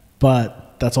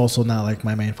 But that's also not like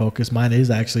my main focus. Mine is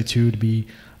actually to be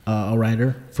a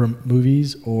writer for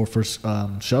movies or for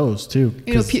shows too.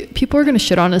 You know, people are gonna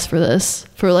shit on us for this,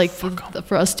 for like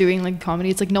for us doing like comedy.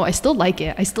 It's like, no, I still like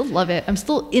it. I still love it. I'm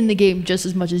still in the game just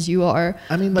as much as you are.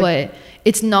 I mean, like, but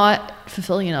it's not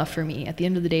fulfilling enough for me. At the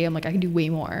end of the day, I'm like, I can do way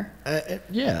more.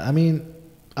 Yeah, I mean,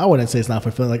 I wouldn't say it's not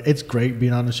fulfilling. Like, it's great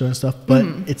being on the show and stuff, but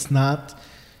it's not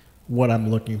what I'm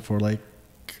looking for. Like,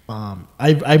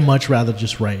 I much rather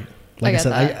just write. Like I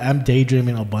said, I'm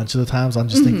daydreaming a bunch of the times. I'm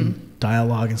just thinking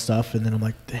dialogue and stuff, and then I'm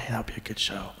like, dang, that'd be a good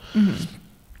show.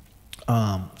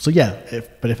 So yeah,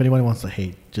 if anyone wants to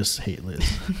hate, just hate Liz.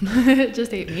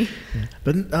 Just hate me. Yeah.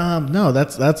 But no,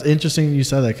 that's interesting you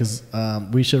said that, because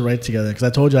we should write together, because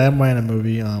I told you I am writing a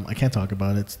movie. I can't talk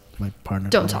about it. It's my partner.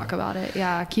 Don't talk about it.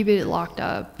 Yeah, keep it locked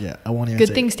up. Yeah, I won't even Good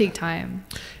say things take time.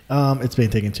 It's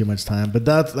been taking too much time, but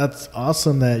that's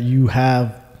awesome that you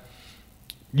have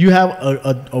a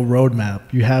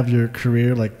roadmap. You have your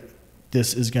career, like,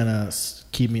 this is gonna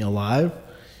keep me alive.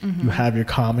 You have your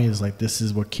comedy, is like, this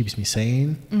is what keeps me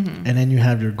sane. And then you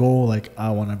have your goal, like, I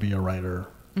want to be a writer.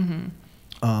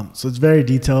 So it's very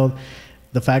detailed.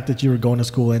 The fact that you were going to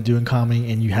school and doing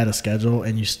comedy and you had a schedule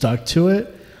and you stuck to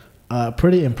it,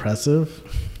 pretty impressive.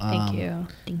 Thank you.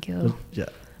 Yeah.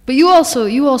 But you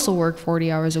also work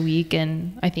 40 hours a week,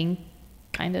 and I think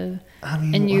kind of.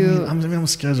 I'm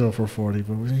scheduled for 40,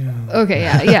 but okay,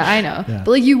 yeah, I know. Yeah.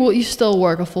 But like you still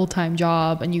work a full-time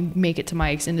job and you make it to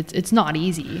mics, and it's not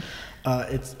easy.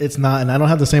 It's not, and I don't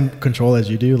have the same control as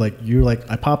you do. Like, you're like,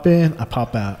 I pop in, I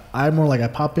pop out. I'm more like, I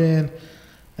pop in,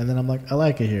 and then I'm like, I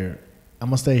like it here, I'm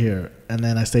gonna stay here, and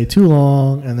then I stay too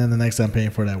long, and then the next day I'm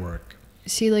paying for that work.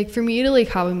 See, like, for me to like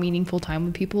have a meaningful time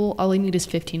with people, all I need is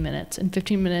 15 minutes, and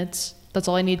 15 minutes, that's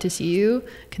all I need to see you,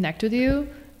 connect with you,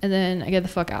 and then I get the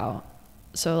fuck out.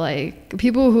 So like,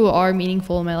 people who are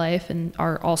meaningful in my life and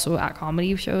are also at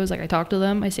comedy shows, like, I talk to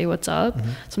them, I say what's up.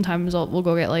 Sometimes we'll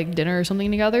go get like dinner or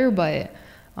something together, but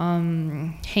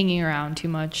hanging around too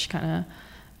much kind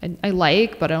of I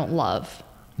like, but I don't love.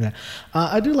 Yeah,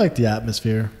 I do like the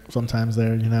atmosphere sometimes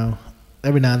there, you know,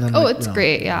 every now and then. Oh, like, it's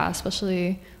great. Yeah,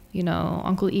 especially, you know,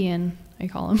 Uncle Ian, I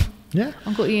call him. Yeah,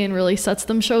 Uncle Ian really sets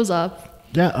them shows up.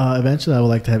 Yeah, eventually I would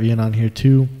like to have Ian on here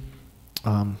too.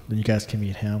 Then you guys can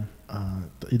meet him.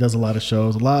 He does a lot of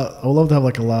shows. I would love to have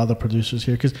like a lot of the producers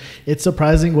here, because it's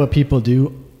surprising what people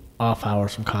do off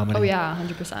hours from comedy. Oh yeah,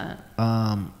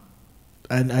 100%.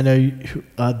 And I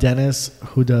know Dennis,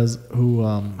 who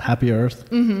Happy Earth.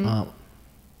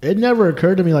 It never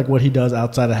occurred to me like what he does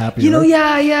outside of Happy Earth.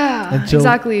 Yeah,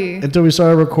 exactly. Until we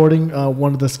started recording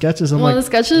one of the sketches. I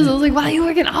was like, wow, you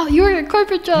work a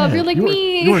corporate job. Yeah, you're like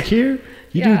me. You work here.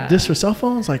 You do this for cell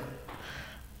phones. Like,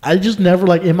 I just never,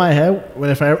 like, in my head,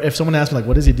 if someone asked me like,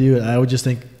 what does he do, I would just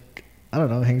think, I don't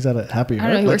know, hangs out at Happy Earth. I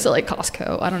don't know, he works at like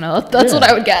Costco. I don't know. That's what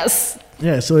I would guess.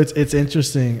 Yeah, so it's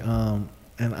interesting, and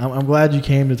I'm glad you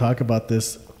came to talk about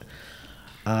this.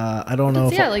 I don't know.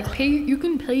 You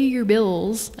can pay your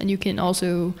bills, and you can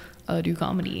also do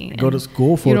comedy. Go to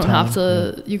school full time. You don't have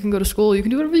to. You can go to school. You can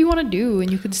do whatever you want to do,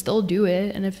 and you can still do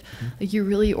it. And if like you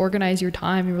really organize your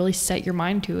time, and really set your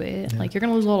mind to it, like, you're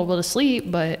gonna lose a little bit of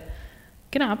sleep, but it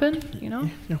can happen. You know.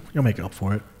 You'll make up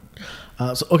for it.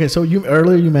 So you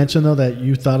earlier mentioned though that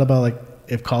you thought about like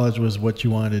if college was what you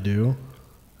wanted to do.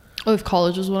 Oh, if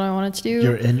college was what I wanted to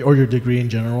do. Or your degree in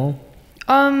general.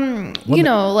 You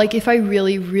know, like, if I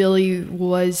really, really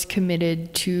was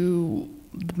committed to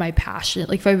my passion.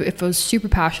 Like if I was super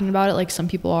passionate about it, like some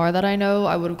people are that I know,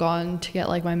 I would have gone to get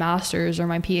like my master's or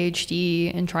my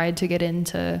PhD and tried to get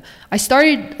into. I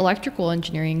started electrical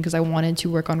engineering because I wanted to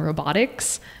work on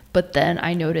robotics, but then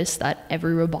I noticed that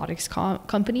every robotics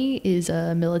company is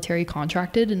military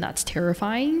contracted, and that's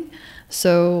terrifying.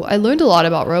 So I learned a lot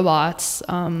about robots,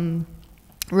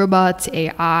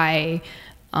 AI.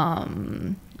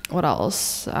 What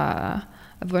else?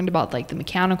 I've learned about like the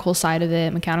mechanical side of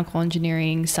it, mechanical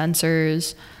engineering,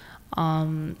 sensors.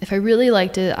 If I really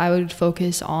liked it, I would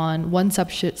focus on one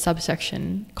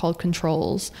subsection called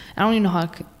controls. I don't even know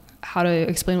how to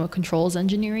explain what controls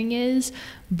engineering is,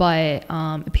 but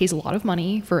it pays a lot of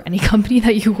money for any company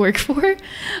that you work for.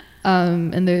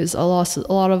 And there's a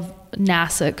lot of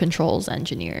NASA controls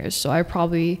engineers. So I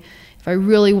probably, if I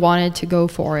really wanted to go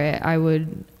for it, I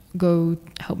would go.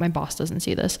 I hope my boss doesn't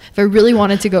see this. If I really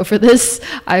wanted to go for this,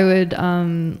 I would,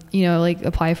 like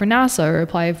apply for NASA or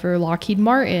apply for Lockheed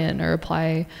Martin or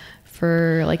apply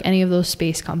for like any of those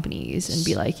space companies and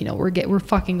be like, we're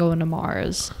fucking going to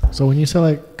Mars. So when you say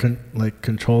like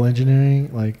control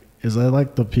engineering, like is that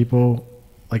like the people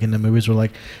like in the movies were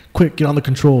like, quick, get on the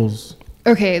controls?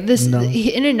 Okay,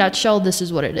 in a nutshell, this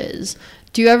is what it is.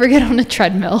 Do you ever get on a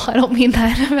treadmill? I don't mean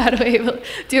that in a bad way, but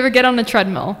do you ever get on a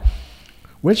treadmill?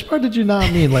 Which part did you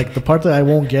not mean? Like the part that I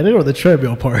won't get it or the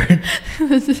treadmill part?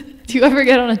 Do you ever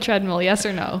get on a treadmill? Yes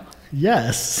or no?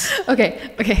 Yes.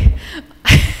 Okay.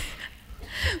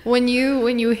 When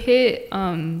you hit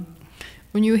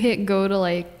go to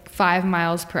like 5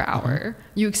 miles per hour,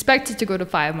 you expect it to go to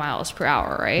 5 miles per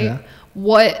hour, right? Yeah.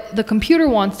 What the computer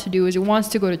wants to do is it wants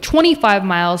to go to 25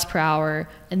 miles per hour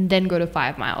and then go to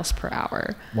 5 miles per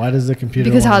hour. Why does the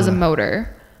computer? Because it has a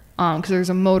motor. Because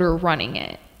there's a motor running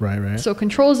it. Right. So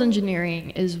controls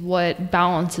engineering is what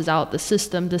balances out the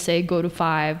system to say go to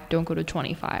 5, don't go to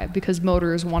 25, because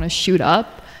motors want to shoot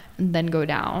up and then go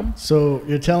down. So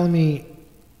you're telling me,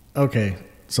 okay,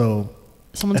 so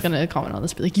someone's going to comment on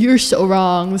this, be like, you're so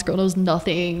wrong, this girl knows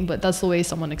nothing, but that's the way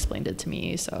someone explained it to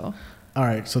me, so. All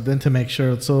right, so then to make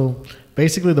sure, so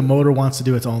basically the motor wants to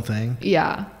do its own thing.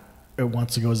 Yeah. It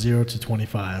wants to go 0 to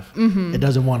 25. Mm-hmm. It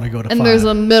doesn't want to go to 5. And there's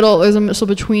a middle, so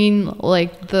between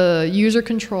like the user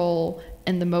control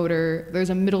and the motor,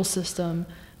 there's a middle system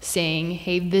saying,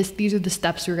 hey, these are the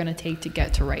steps we're going to take to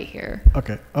get to right here.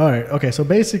 Okay. All right. Okay. So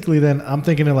basically then I'm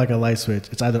thinking of like a light switch.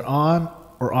 It's either on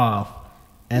or off.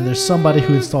 And there's somebody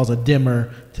who installs a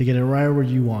dimmer to get it right where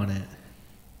you want it.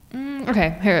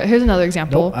 Okay. Here's another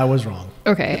example. Nope, I was wrong.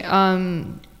 Okay.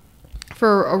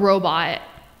 For a robot,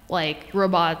 like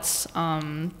robots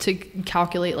to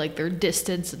calculate like their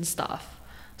distance and stuff.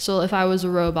 So if I was a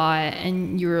robot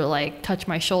and you were like touch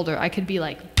my shoulder, I could be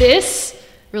like this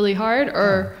really hard,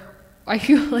 or I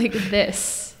feel like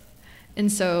this.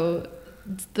 And so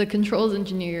the controls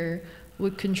engineer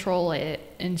would control it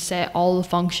and set all the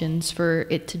functions for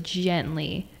it to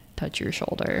gently touch your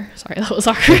shoulder. Sorry, that was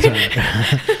awkward.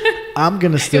 I'm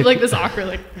gonna stick like this awkward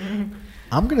like.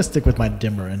 I'm going to stick with my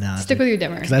dimmer analogy. Stick with your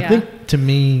dimmer. Because I think, to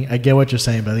me, I get what you're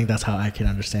saying, but I think that's how I can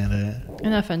understand it.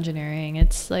 Enough engineering.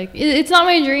 It's like, it's not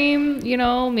my dream,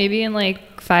 maybe in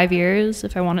like 5 years,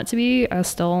 if I want it to be, I'll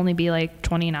still only be like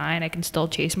 29. I can still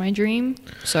chase my dream.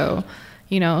 So,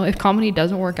 if company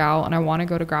doesn't work out and I want to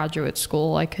go to graduate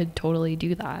school, I could totally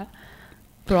do that.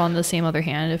 But on the same other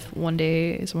hand, if one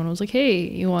day someone was like, hey,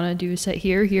 you want to do a set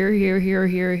here, and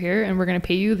we're going to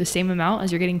pay you the same amount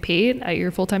as you're getting paid at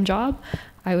your full-time job,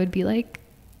 I would be like,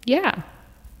 yeah.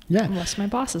 Unless my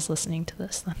boss is listening to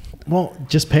this, then. Well,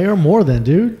 just pay her more then,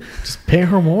 dude. Just pay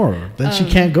her more. Then she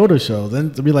can't go to show.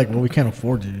 Then they'll be like, well, we can't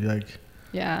afford you. Like.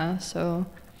 Yeah, so,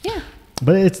 yeah.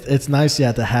 But it's nice,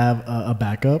 to have a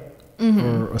backup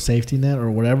or a safety net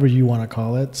or whatever you want to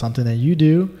call it. Something that you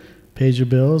do, pays your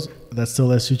bills, that still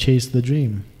lets you chase the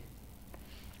dream.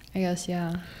 I guess,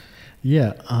 yeah.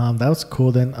 Yeah, that was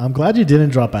cool then. I'm glad you didn't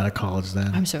drop out of college then.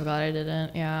 I'm so glad I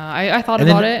didn't. Yeah, I thought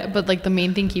about it, but like the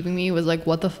main thing keeping me was like,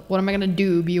 what am I gonna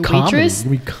do? Be a waitress?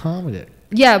 We comedy.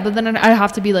 Yeah, but then I'd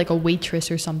have to be like a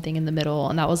waitress or something in the middle,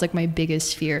 and that was like my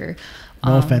biggest fear.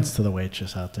 No offense to the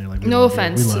waitress out there. Like, no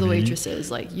offense to the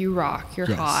waitresses. Like, you rock. You're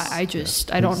hot. I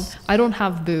don't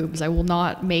have boobs. I will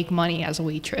not make money as a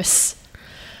waitress.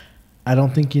 I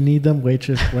don't think you need them,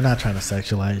 waitress. We're not trying to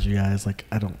sexualize you guys. Like,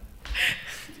 I don't.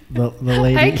 The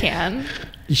lady. I can.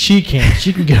 She can.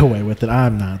 She can get away with it.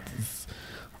 I'm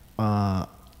not.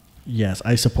 Yes,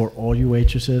 I support all you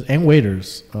waitresses and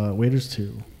waiters. Waiters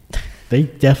too. They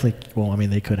definitely. Well, I mean,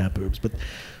 they could have boobs, but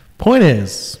point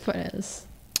is.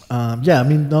 Yeah, I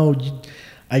mean, no.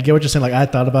 I get what you're saying. Like, I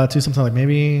thought about it too. Sometimes, like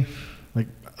maybe, like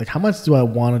like how much do I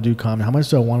want to do comedy? How much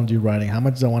do I want to do writing? How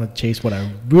much do I want to chase what I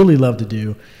really love to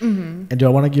do? And do I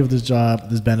want to give this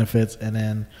job these benefits? And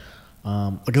then,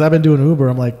 because I've been doing Uber,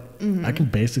 I'm like, I can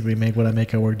basically make what I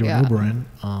make at work doing Ubering,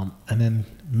 and then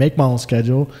make my own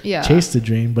schedule, chase the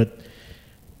dream. But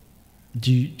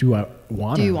do I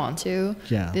want to? Do you want to?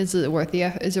 Yeah. Is it worth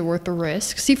the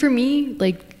risk? See, for me,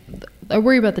 like, I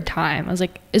worry about the time. I was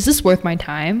like, is this worth my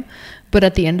time? But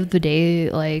at the end of the day,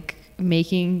 like,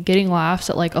 getting laughs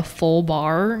at like a full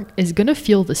bar is gonna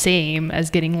feel the same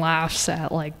as getting laughs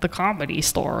at like the Comedy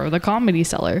Store or the Comedy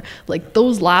Cellar. Like,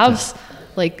 those laughs,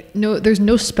 like, no, there's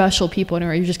no special people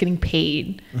anywhere. You're just getting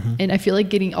paid. And I feel like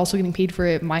getting paid for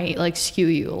it might like skew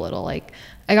you a little. Like,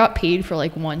 I got paid for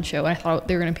like one show and I thought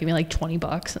they were gonna pay me like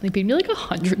 $20 and they paid me like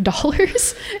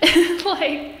 $100. And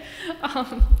like,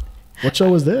 what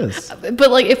show was this? But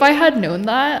like, if I had known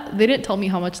that, they didn't tell me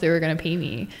how much they were gonna pay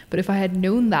me. But if I had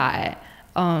known that,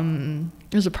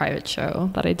 it was a private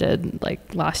show that I did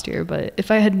like last year. But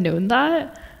if I had known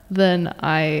that, then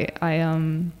I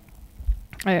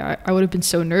would have been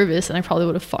so nervous and I probably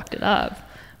would have fucked it up.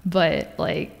 But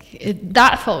like,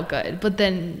 that felt good. But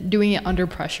then doing it under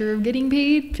pressure of getting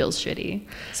paid feels shitty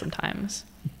sometimes.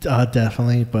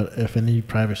 Definitely. But if any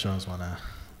private shows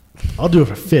I'll do it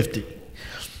for 50.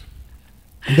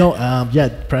 No,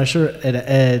 pressure at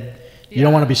Ed. You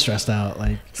don't want to be stressed out.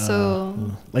 Like,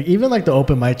 so, like even like the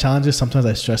open mic challenges, sometimes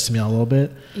I stress me out a little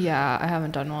bit. Yeah, I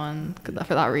haven't done one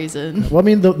for that reason. Well, I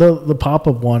mean, the pop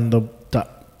up one, the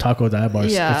taco dive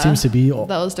bars, it seems to be. That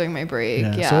was during my break.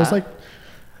 Yeah. So it's like,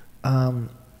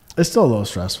 it's still a little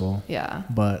stressful. Yeah.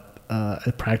 But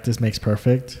practice makes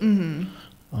perfect.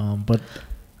 But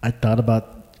I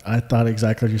thought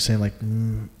exactly what you're saying. Like,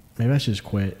 maybe I should just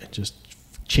quit and just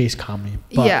chase comedy.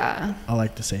 But I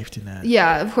like the safety net.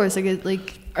 Yeah, of course.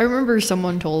 Like I remember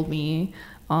someone told me,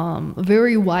 a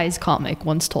very wise comic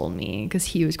once told me, because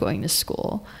he was going to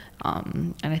school,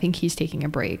 and I think he's taking a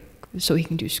break so he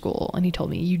can do school. And he told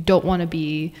me, you don't want to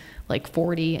be like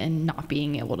 40 and not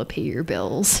being able to pay your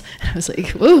bills. And I was like,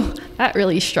 whoa, that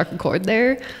really struck a chord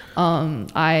there.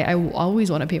 I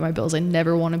always want to pay my bills. I've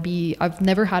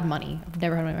never had money.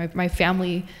 My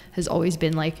family has always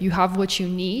been like, you have what you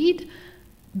need,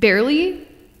 barely,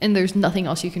 and there's nothing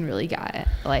else you can really get.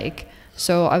 Like,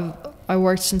 so I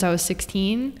worked since I was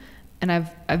 16, and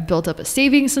I've built up a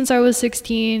savings since I was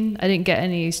 16. I didn't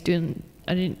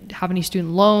have any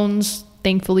student loans,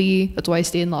 thankfully. That's why I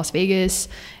stayed in Las Vegas.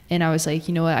 And I was like,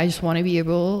 you know what, I just want to be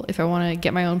able, if I want to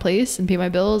get my own place and pay my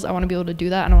bills, I want to be able to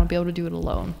do that, and I want to be able to do it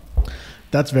alone.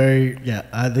 That's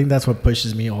I think that's what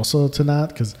pushes me also to not,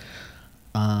 because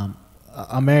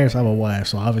I'm married, so I have a wife,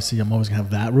 so obviously I'm always gonna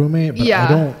have that roommate. But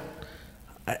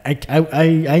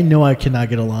I know I cannot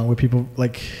get along with people,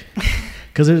 like,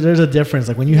 because there's a difference.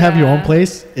 Like, when you have your own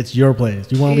place, it's your place.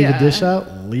 You want to leave a dish out,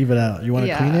 leave it out. You want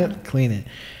to clean it.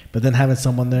 But then having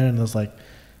someone there and it's like,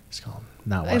 just go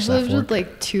not watch that. I've lived with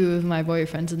like 2 of my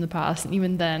boyfriends in the past, and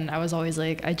even then I was always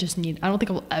like, I don't think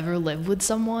I will ever live with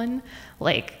someone.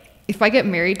 Like, if I get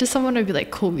married to someone, I'd be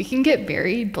like, cool, we can get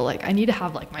married, but like, I need to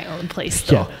have like my own place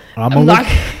still. Yeah. I'm gonna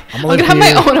have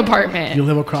my own apartment. You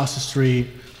live across the street,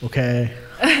 okay?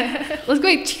 Let's go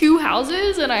like 2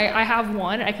 houses, and I have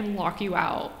one, and I can lock you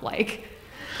out. Like,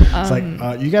 it's like,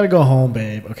 you gotta go home,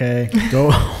 babe. Okay,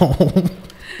 go home.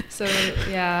 So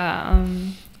yeah.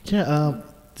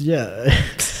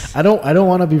 I don't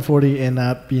want to be 40 and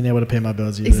not being able to pay my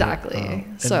bills either. Exactly.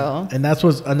 And that's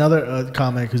was another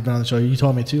comic who's been on the show. You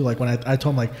told me too. Like, when I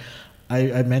told him, like,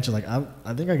 I mentioned, like,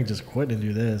 I think I can just quit and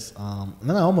do this. And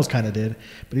then I almost kind of did.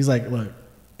 But he's like, look,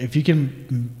 if you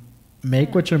can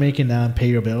make what you're making now and pay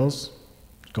your bills,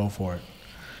 go for it.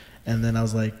 And then I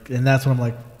was like, and that's when I'm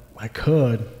like, I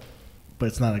could, but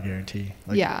it's not a guarantee.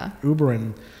 Like, Uber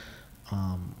and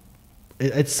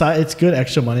it's good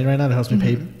extra money right now that helps me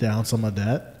pay down some of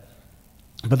debt.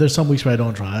 But there's some weeks where I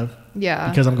don't drive. Yeah.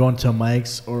 Because I'm going to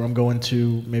Mike's, or I'm going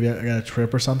to, maybe I got a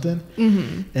trip or something.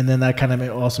 And then that kind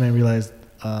of also made me realize,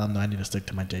 no, I need to stick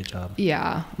to my day job.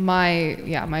 Yeah.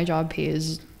 My job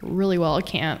pays really well.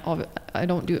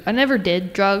 I never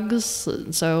did drugs.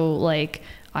 So like,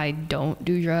 I don't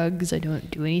do drugs. I don't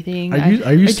do anything.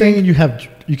 Are you saying you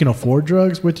can afford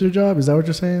drugs with your job? Is that what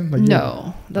you're saying? Like,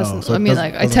 no, I mean,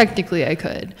 like, I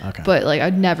could, but like, I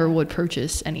never would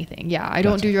purchase anything. Yeah, I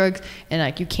don't do drugs, and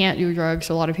like, you can't do drugs.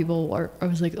 So a lot of people I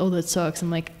was like, oh, that sucks. I'm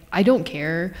like, I don't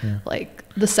care. Yeah. Like,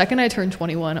 the second I turned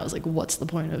 21, I was like, what's the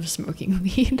point of smoking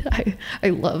weed? I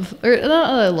love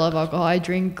alcohol. I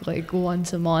drink like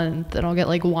once a month, and I'll get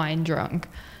like wine drunk.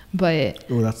 But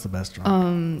Oh, that's the best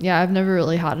drunk. yeah, I've never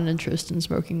really had an interest in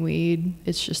smoking weed.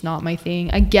 It's just not my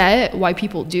thing. I get why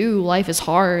people do. Life is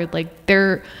hard. Like,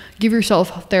 give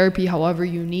yourself therapy however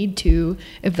you need to.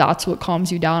 If that's what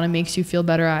calms you down and makes you feel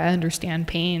better, I understand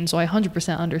pain. So I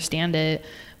 100% understand it.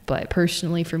 But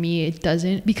personally, for me, it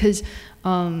doesn't, because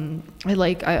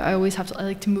I always have to, I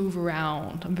like to move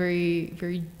around. I'm very,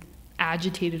 very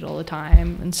agitated all the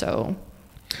time. And so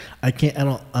I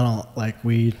don't like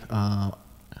weed.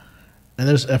 And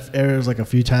there's like a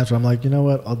few times where I'm like, you know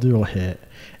what, I'll do a hit,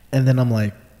 and then I'm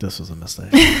like, this was a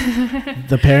mistake.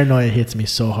 The paranoia hits me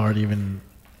so hard, even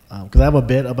because I have a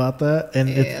bit about that, and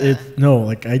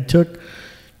like I took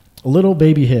little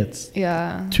baby hits,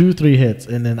 2-3 hits,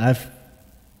 and then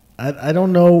I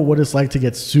don't know what it's like to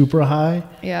get super high.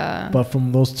 Yeah. But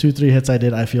from those 2-3 hits I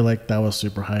did, I feel like that was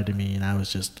super high to me, and I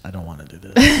was just, I don't want to do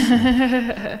this.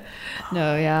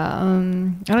 No, yeah.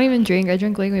 I don't even drink. I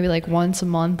drink like maybe like once a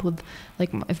month with, like,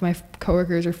 if my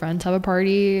coworkers or friends have a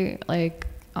party, like,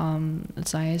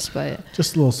 it's nice, but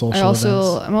just little social events.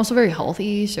 I'm also very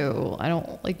healthy, so I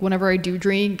don't, like, whenever I do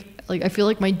drink, like, I feel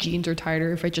like my genes are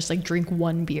tighter if I just like drink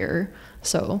one beer.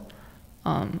 So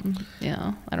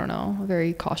yeah, I don't know. I'm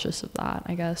very cautious of that,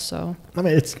 I guess. So I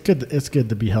mean, it's good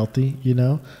to be healthy, you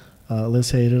know.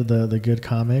 Liz Hader, the good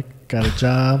comic, got a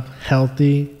job,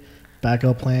 healthy,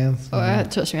 backup plans.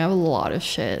 Trust me, I have a lot of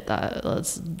shit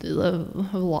that's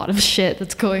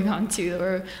going on too.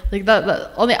 Or like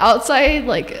that on the outside,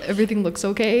 like everything looks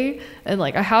okay, and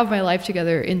like I have my life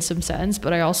together in some sense,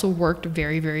 but I also worked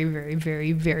very, very, very,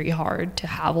 very, very hard to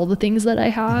have all the things that I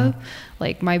have.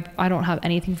 Like I don't have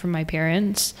anything from my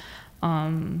parents.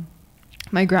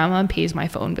 My grandma pays my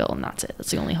phone bill, and that's it. That's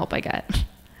the only help I get.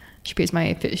 She pays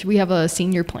we have a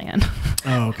senior plan.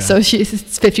 Oh, okay. So it's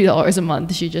 $50 a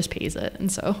month. She just pays it.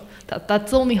 And so that's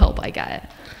the only help I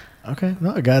get. Okay.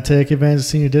 No, I got to take advantage of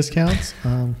senior discounts.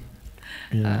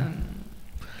 Yeah.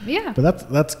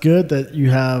 But that's good that you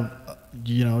have,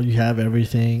 you have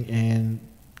everything and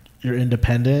you're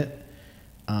independent.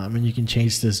 And you can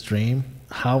chase this dream.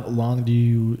 How long do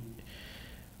you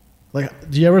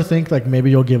you ever think like maybe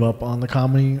you'll give up on the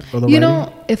comedy or the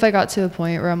writing? If I got to a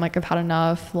point where I'm like, I've had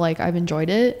enough, like I've enjoyed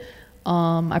it,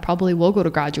 I probably will go to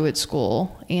graduate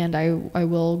school, and I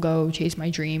will go chase my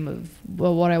dream of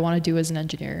what I want to do as an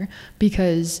engineer,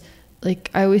 because like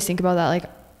I always think about that, like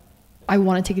I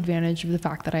want to take advantage of the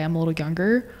fact that I am a little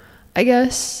younger, I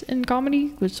guess, in comedy,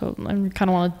 which so I kind of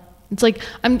want to. It's like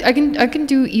I can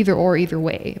do either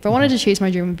way. If I wanted to chase my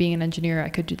dream of being an engineer, I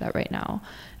could do that right now.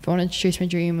 If I wanted to chase my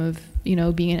dream of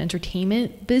being in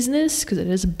entertainment business, because it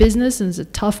is a business and it's a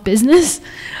tough business,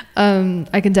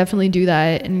 I can definitely do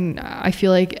that, and I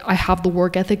feel like I have the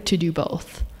work ethic to do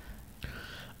both.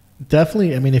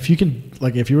 Definitely. I mean, if you can,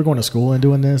 like, if you were going to school and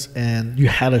doing this, and you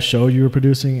had a show you were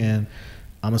producing, and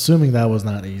I'm assuming that was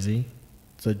not easy.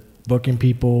 So booking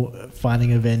people,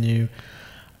 finding a venue,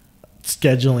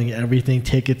 scheduling everything,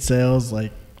 ticket sales,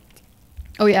 like.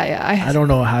 Oh yeah. I don't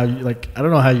know how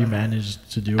you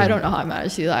managed to do it. I don't know how I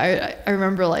managed to do that. I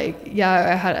remember I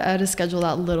had to schedule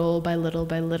that little by little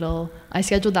by little. I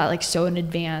scheduled that like so in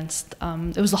advance.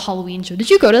 It was the Halloween show.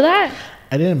 Did you go to that?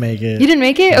 I didn't make it. You didn't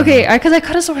make it? Okay, because I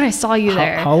could have sworn I saw you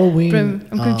there. Halloween.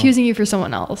 But I'm confusing you for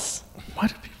someone else.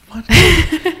 What?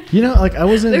 I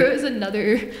was in. There was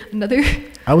another.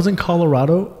 I was in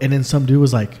Colorado, and then some dude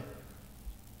was like,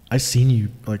 "I seen you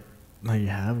like." No, you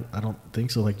have? I don't think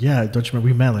so. Like, yeah, don't you remember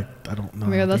we met? Like, I don't know. Oh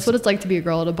my God, that's what it's like to be a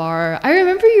girl at a bar. I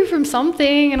remember you from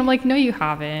something, and I'm like, no, you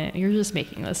haven't. You're just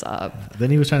making this up. Then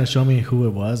he was trying to show me who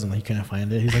it was, and he couldn't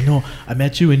find it. He's like, no, I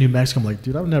met you in New Mexico. I'm like,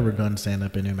 dude, I've never done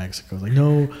stand-up in New Mexico. I was like,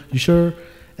 no, you sure?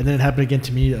 And then it happened again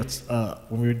to me.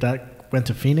 When we went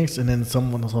to Phoenix, and then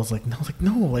someone else was like, no.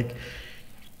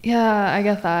 Yeah, I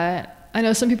get that. I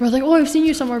know some people are like, oh, I've seen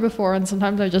you somewhere before, and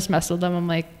sometimes I just mess with them. I'm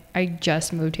like, I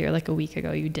just moved here like a week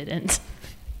ago. You didn't.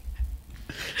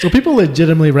 So people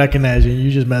legitimately recognize you.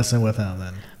 You're just messing with them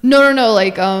then. No.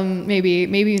 Like,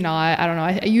 maybe not. I don't know.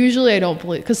 I usually don't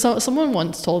believe, because someone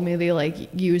once told me they like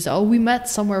used, oh, we met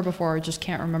somewhere before, I just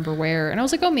can't remember where. And I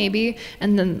was like, oh, maybe.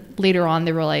 And then later on,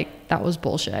 they were like, that was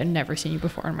bullshit. I'd never seen you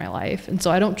before in my life. And so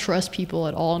I don't trust people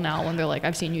at all now when they're like,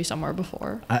 I've seen you somewhere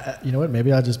before. You know what?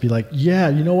 Maybe I'll just be like, yeah,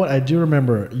 you know what? I do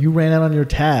remember. You ran out on your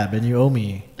tab and you owe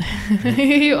me.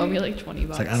 You owe me like $20.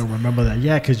 It's like, I don't remember that.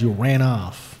 Yeah, because you ran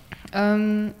off.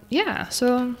 Yeah.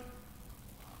 So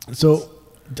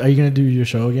are you gonna do your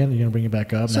show again? Are you gonna bring it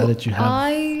back up now that you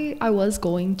have? I was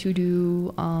going to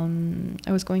do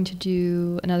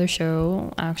another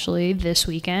show actually this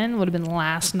weekend. Would have been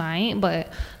last night,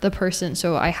 but the person.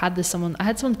 So I had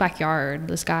someone's backyard.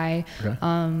 This guy. Okay.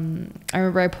 I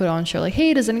remember I put on a show like,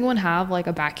 hey, does anyone have like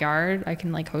a backyard I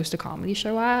can like host a comedy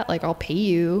show at? Like I'll pay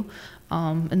you.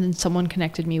 And then someone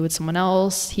connected me with someone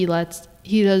else. He likes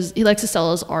to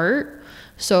sell his art.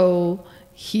 So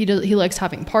he likes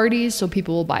having parties, so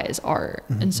people will buy his art.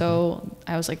 Mm-hmm. And so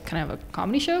I was like, can I have a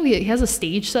comedy show? He has a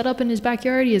stage set up in his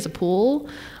backyard. He has a pool.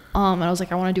 And I was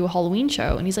like, I want to do a Halloween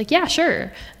show. And he's like, yeah,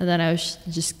 sure. And then I was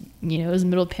just, it was the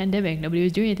middle of the pandemic. Nobody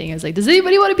was doing anything. I was like, does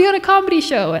anybody want to be on a comedy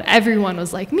show? And everyone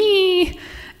was like, me.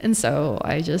 And so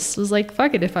I just was like,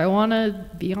 fuck it. If I want to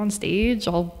be on stage,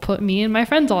 I'll put me and my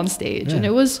friends on stage. Yeah. And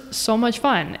it was so much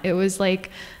fun. It was like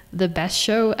the best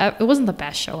show. It wasn't the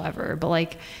best show ever, but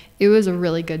like it was a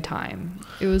really good time.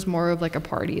 It was more of like a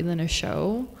party than a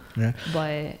show. Yeah.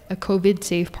 But a COVID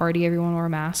safe party. Everyone wore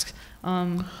masks.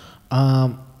 I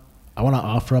want to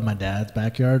offer up my dad's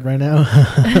backyard right now.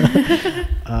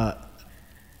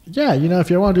 Yeah, if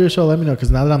you want to do a show, let me know.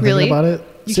 Because now that I'm thinking about it,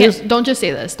 don't just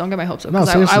say this. Don't get my hopes up. No,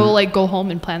 Because I will like go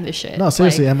home and plan this shit. No,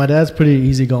 seriously. And my dad's pretty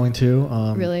easygoing too.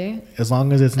 Really? As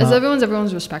long as it's not.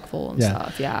 Everyone's respectful and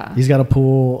stuff. Yeah. He's got a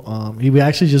pool. We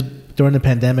actually just during the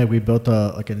pandemic we built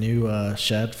a new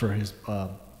shed for his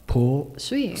pool.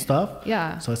 Sweet stuff.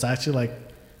 Yeah. So it's actually like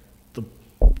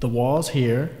the walls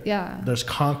here. Yeah. There's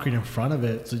concrete in front of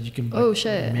it, so you can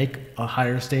make a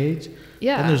higher stage.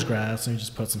 Yeah. And there's grass, and you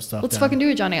just put some stuff. Let's down. fucking do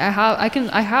it, Johnny. I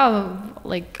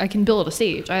can build a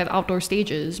stage. I have outdoor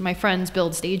stages. My friends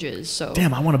build stages. So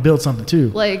damn, I want to build something too.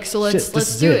 Like, so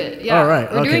let's do it. Yeah. All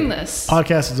right. We're doing this.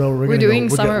 Podcast is over. We're doing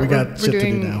summer. We got shit to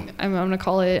do now. I'm gonna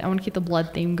call it. I want to keep the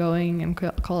blood theme going and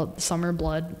call it the summer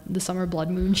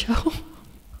blood moon show.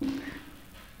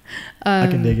 I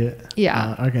can dig it.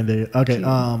 Yeah. I can dig it. Okay.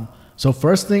 So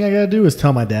first thing I gotta do is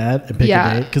tell my dad and pick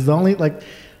a date, because the only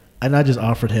and I just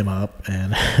offered him up,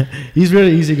 and he's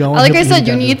really easygoing. Like I said,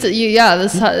 you need to.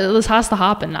 This has to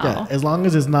happen now. Yeah, as long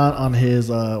as it's not on his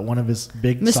one of his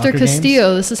big Mr. soccer Castillo,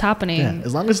 games. This is happening. Yeah,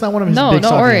 as long as it's not one of his big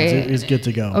soccer worry. games, it's good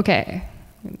to go. Okay,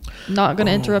 not gonna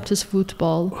interrupt his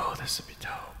football. Oh, this would be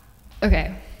dope.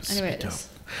 Okay. Anyways.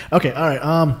 Okay. All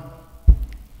right.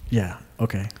 Yeah.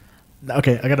 Okay.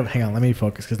 Okay, I gotta hang on. Let me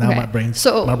focus because now my brain's.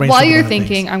 So while you're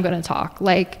thinking, I'm gonna talk.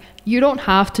 Like, you don't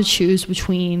have to choose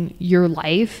between your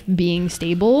life being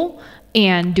stable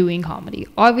and doing comedy.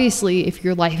 Obviously, if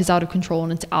your life is out of control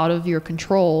and it's out of your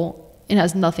control and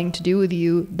has nothing to do with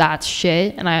you, that's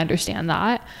shit, and I understand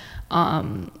that.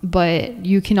 But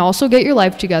you can also get your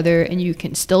life together and you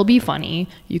can still be funny.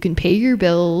 You can pay your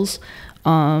bills.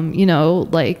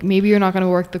 Like maybe you're not gonna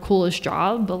work the coolest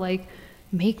job, but like,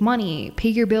 make money, pay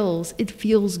your bills. It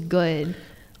feels good.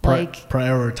 Like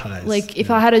prioritize. Like if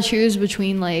I had to choose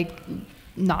between like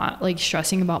not like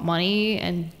stressing about money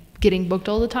and getting booked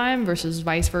all the time versus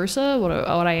vice versa,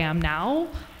 what I am now,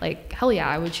 like hell yeah,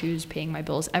 I would choose paying my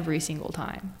bills every single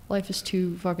time. Life is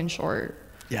too fucking short.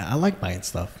 Yeah, I like buying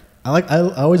stuff. I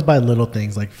always buy little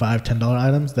things like $5-10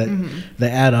 items that they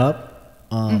add up.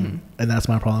 And that's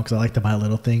my problem, because I like to buy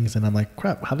little things, and I'm like,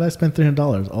 crap, how did I spend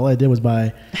 $300? All I did was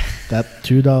buy that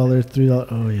 $2, $3.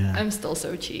 Oh yeah. I'm still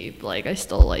so cheap. Like I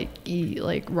still like eat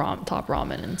like top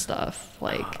ramen and stuff.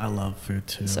 Like I love food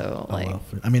too. So I love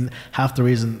food. I mean, half the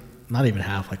reason, not even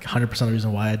half, like 100% of the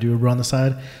reason why I do Uber on the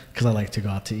side, because I like to go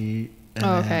out to eat. And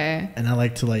and I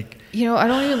like to like. I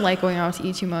don't even like going out to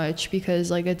eat too much, because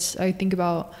like I think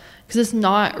about, because it's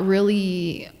not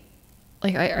really.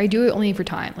 Like, I do it only for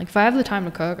time. Like, if I have the time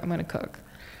to cook, I'm going to cook.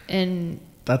 And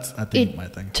that's, I think, my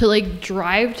thing. To, like,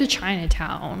 drive to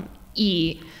Chinatown,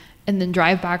 eat, and then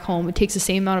drive back home, it takes the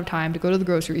same amount of time to go to the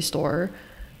grocery store,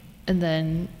 and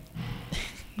then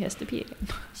he has to pee again.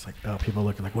 It's like, people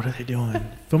looking like, what are they doing?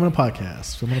 Filming a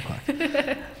podcast.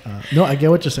 No, I get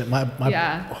what you're saying. My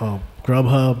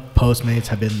Grubhub, Postmates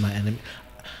have been my enemy.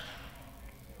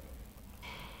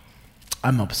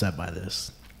 I'm upset by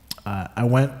this. I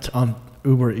went on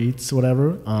Uber Eats,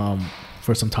 whatever,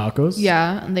 for some tacos.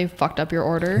 Yeah, and they fucked up your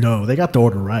order. No, they got the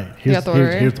order right. Here's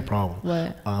the problem.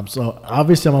 What? So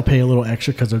obviously I'm gonna pay a little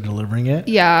extra because they're delivering it.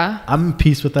 Yeah. I'm in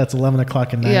peace with that. It's 11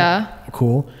 o'clock at night. Yeah.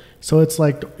 Cool. So it's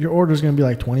like your order's gonna be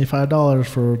like $25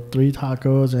 for 3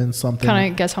 tacos and something. Can I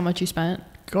guess how much you spent?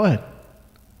 Go ahead.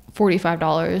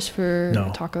 $45 for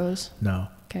tacos. No.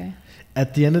 Okay.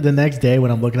 At the end of the next day,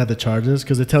 when I'm looking at the charges,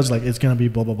 because it tells you like it's gonna be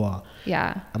blah blah blah.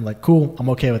 Yeah. I'm like, cool, I'm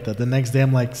okay with that. The next day,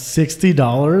 I'm like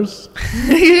 $60. You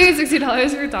get $60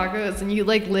 for tacos, and you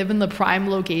like live in the prime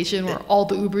location where all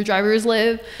the Uber drivers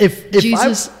live.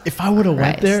 If I would have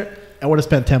went there, I would have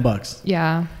spent $10.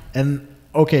 Yeah. And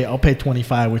okay, I'll pay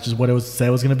 25, which is what it was said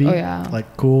it was gonna be. Oh, yeah.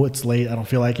 Like, cool, it's late, I don't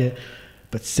feel like it,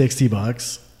 but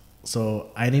 $60. So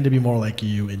I need to be more like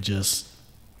you and just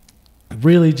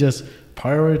really just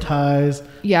prioritize.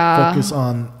 Yeah. Focus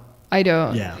on. I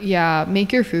don't. Yeah. Yeah.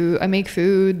 Make your food. I make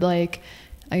food. Like,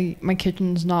 my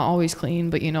kitchen's not always clean,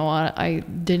 but you know what? I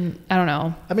don't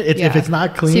know. I mean, if it's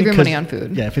not clean, save your money on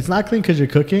food. Yeah, if it's not clean because you're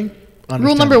cooking.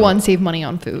 Rule number 1: save money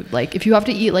on food. Like, if you have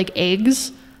to eat like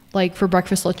eggs, like for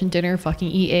breakfast, lunch, and dinner, fucking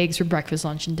eat eggs for breakfast,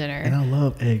 lunch, and dinner. And I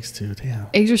love eggs too. Damn.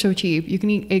 Eggs are so cheap. You can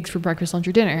eat eggs for breakfast, lunch,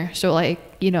 or dinner. So, like,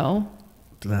 you know.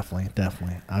 Definitely.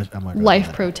 I'm like,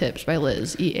 Life pro tips by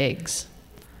Liz: eat eggs.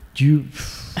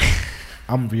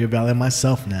 I'm reevaluating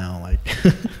myself now. Like,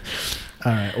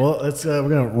 all right. Well, we're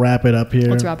gonna wrap it up here.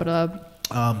 Let's wrap it up.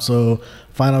 So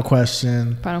final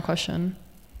question.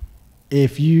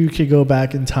 If you could go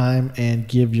back in time and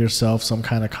give yourself some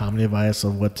kind of comedy advice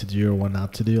of what to do or what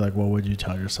not to do, like what would you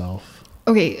tell yourself?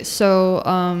 Okay, so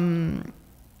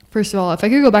first of all, if I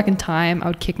could go back in time, I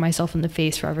would kick myself in the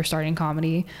face for ever starting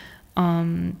comedy.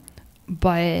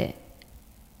 But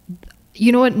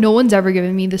you know what? No one's ever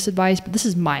given me this advice, but this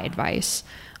is my advice.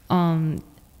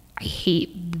 I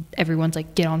hate everyone's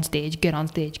like, get on stage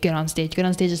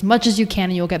as much as you can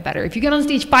and you'll get better. If you get on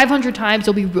stage 500 times,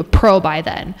 you'll be a pro by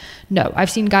then. No, I've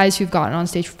seen guys who've gotten on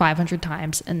stage 500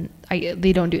 times and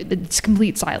they don't do it. It's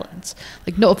complete silence.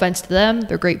 Like, no offense to them,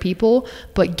 they're great people,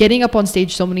 but getting up on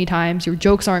stage so many times, your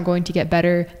jokes aren't going to get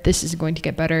better. This is going to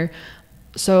get better.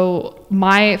 So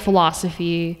my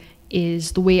philosophy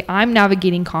is, the way I'm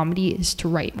navigating comedy is to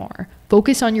write more.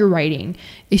 Focus on your writing.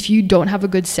 If you don't have a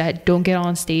good set, don't get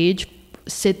on stage.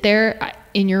 Sit there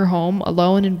in your home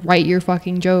alone and write your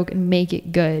fucking joke and make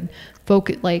it good.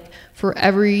 Focus, like, for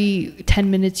every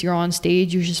 10 minutes you're on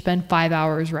stage, you should spend 5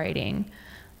 hours writing.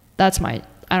 That's I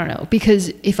don't know, because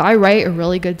if I write a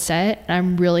really good set and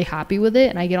I'm really happy with it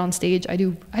and I get on stage, I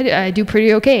do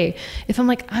pretty okay. If I'm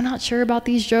like, I'm not sure about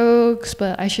these jokes,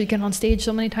 but I should get on stage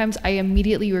so many times, I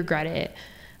immediately regret it.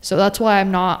 So that's why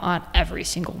I'm not on every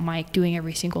single mic doing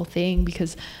every single thing,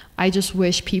 because I just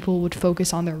wish people would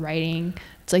focus on their writing.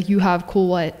 It's like, you have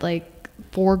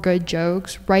 4 good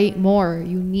jokes, write more.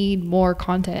 You need more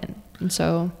content. And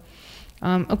so,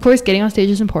 of course, getting on stage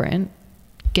is important.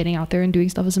 Getting out there and doing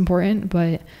stuff is important,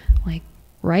 but like,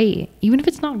 write. Even if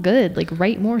it's not good, like,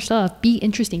 write more stuff. Be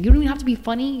interesting. You don't even have to be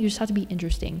funny. You just have to be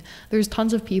interesting. There's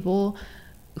tons of people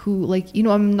who, like, you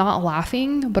know, I'm not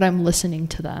laughing, but I'm listening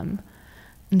to them.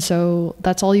 And so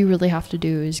that's all you really have to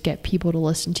do, is get people to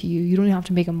listen to you. You don't even have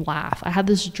to make them laugh. I had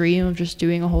this dream of just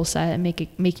doing a whole set and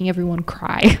making everyone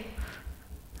cry.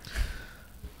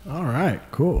 All right,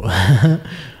 cool.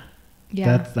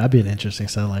 Yeah, that'd be an interesting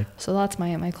set. So that's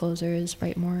my closer, is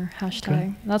write more. #.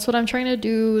 Okay. That's what I'm trying to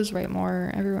do, is write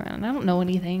more. Everyone, and I don't know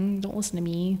anything. Don't listen to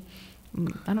me.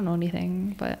 I don't know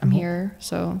anything, but I'm here.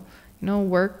 So, you know,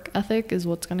 work ethic is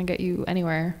what's gonna get you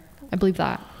anywhere. I believe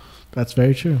that. That's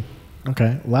very true.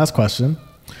 Okay, last question.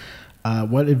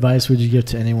 What advice would you give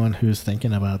to anyone who's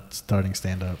thinking about starting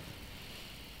stand-up?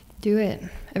 Do it.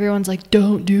 Everyone's like,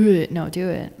 don't do it. No, do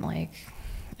it. Like,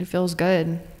 it feels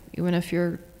good. Even if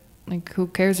you're, like, who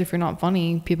cares if you're not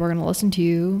funny? People are going to listen to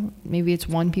you. Maybe it's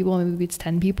 1 people, maybe it's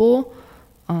 10 people.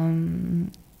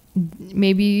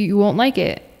 Maybe you won't like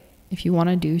it. If you want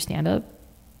to do stand-up,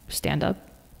 stand up.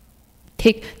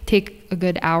 Take a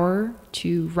good hour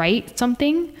to write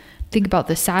something. Think about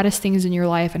the saddest things in your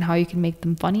life and how you can make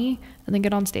them funny, and then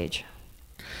get on stage.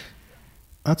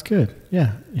 That's good.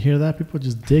 Yeah, you hear that? People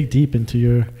just dig deep into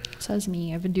your... Says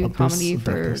me. I've been doing comedy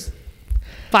for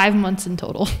 5 months in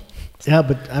total. Yeah,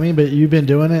 but you've been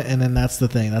doing it, and then that's the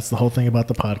thing. That's the whole thing about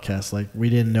the podcast. Like, we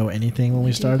didn't know anything when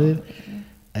we started,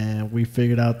 and we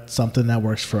figured out something that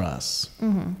works for us.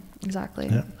 Mm-hmm. Exactly.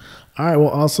 Yeah. All right. Well,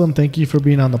 awesome. Thank you for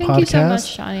being on the podcast. Thank you so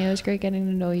much, Shawnee. It was great getting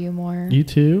to know you more. You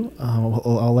too.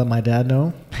 I'll let my dad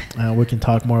know. We can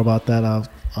talk more about that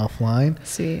offline.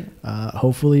 Sweet.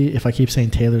 Hopefully, if I keep saying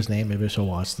Taylor's name, maybe she'll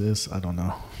watch this. I don't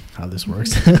know how this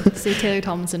works. Say Taylor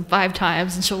Tomlinson 5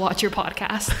 times and she'll watch your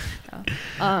podcast.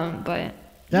 But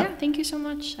yeah, thank you so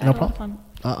much. I had a lot of fun.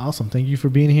 Awesome. Thank you for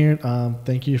being here.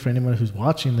 Thank you for anyone who's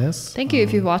watching this. Thank you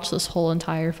if you've watched this whole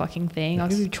entire fucking thing. Yes. I'll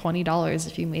give you $20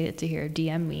 if you made it to here.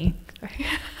 DM me.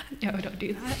 No, don't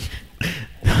do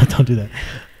that. Don't do that.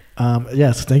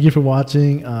 Yes, thank you for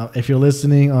watching. If you're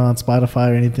listening on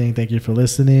Spotify or anything, thank you for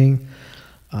listening.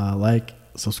 Like,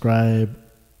 subscribe.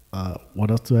 What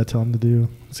else do I tell them to do?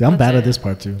 See, I'm bad at this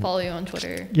part too. Follow you on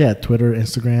Twitter. Yeah, Twitter,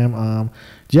 Instagram.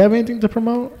 Do you have anything to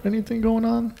promote? Anything going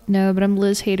on? No, but I'm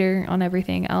Liz Hader on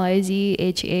everything.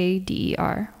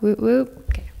 LIZHADER. Whoop whoop.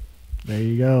 Okay. There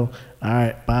you go. All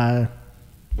right. Bye.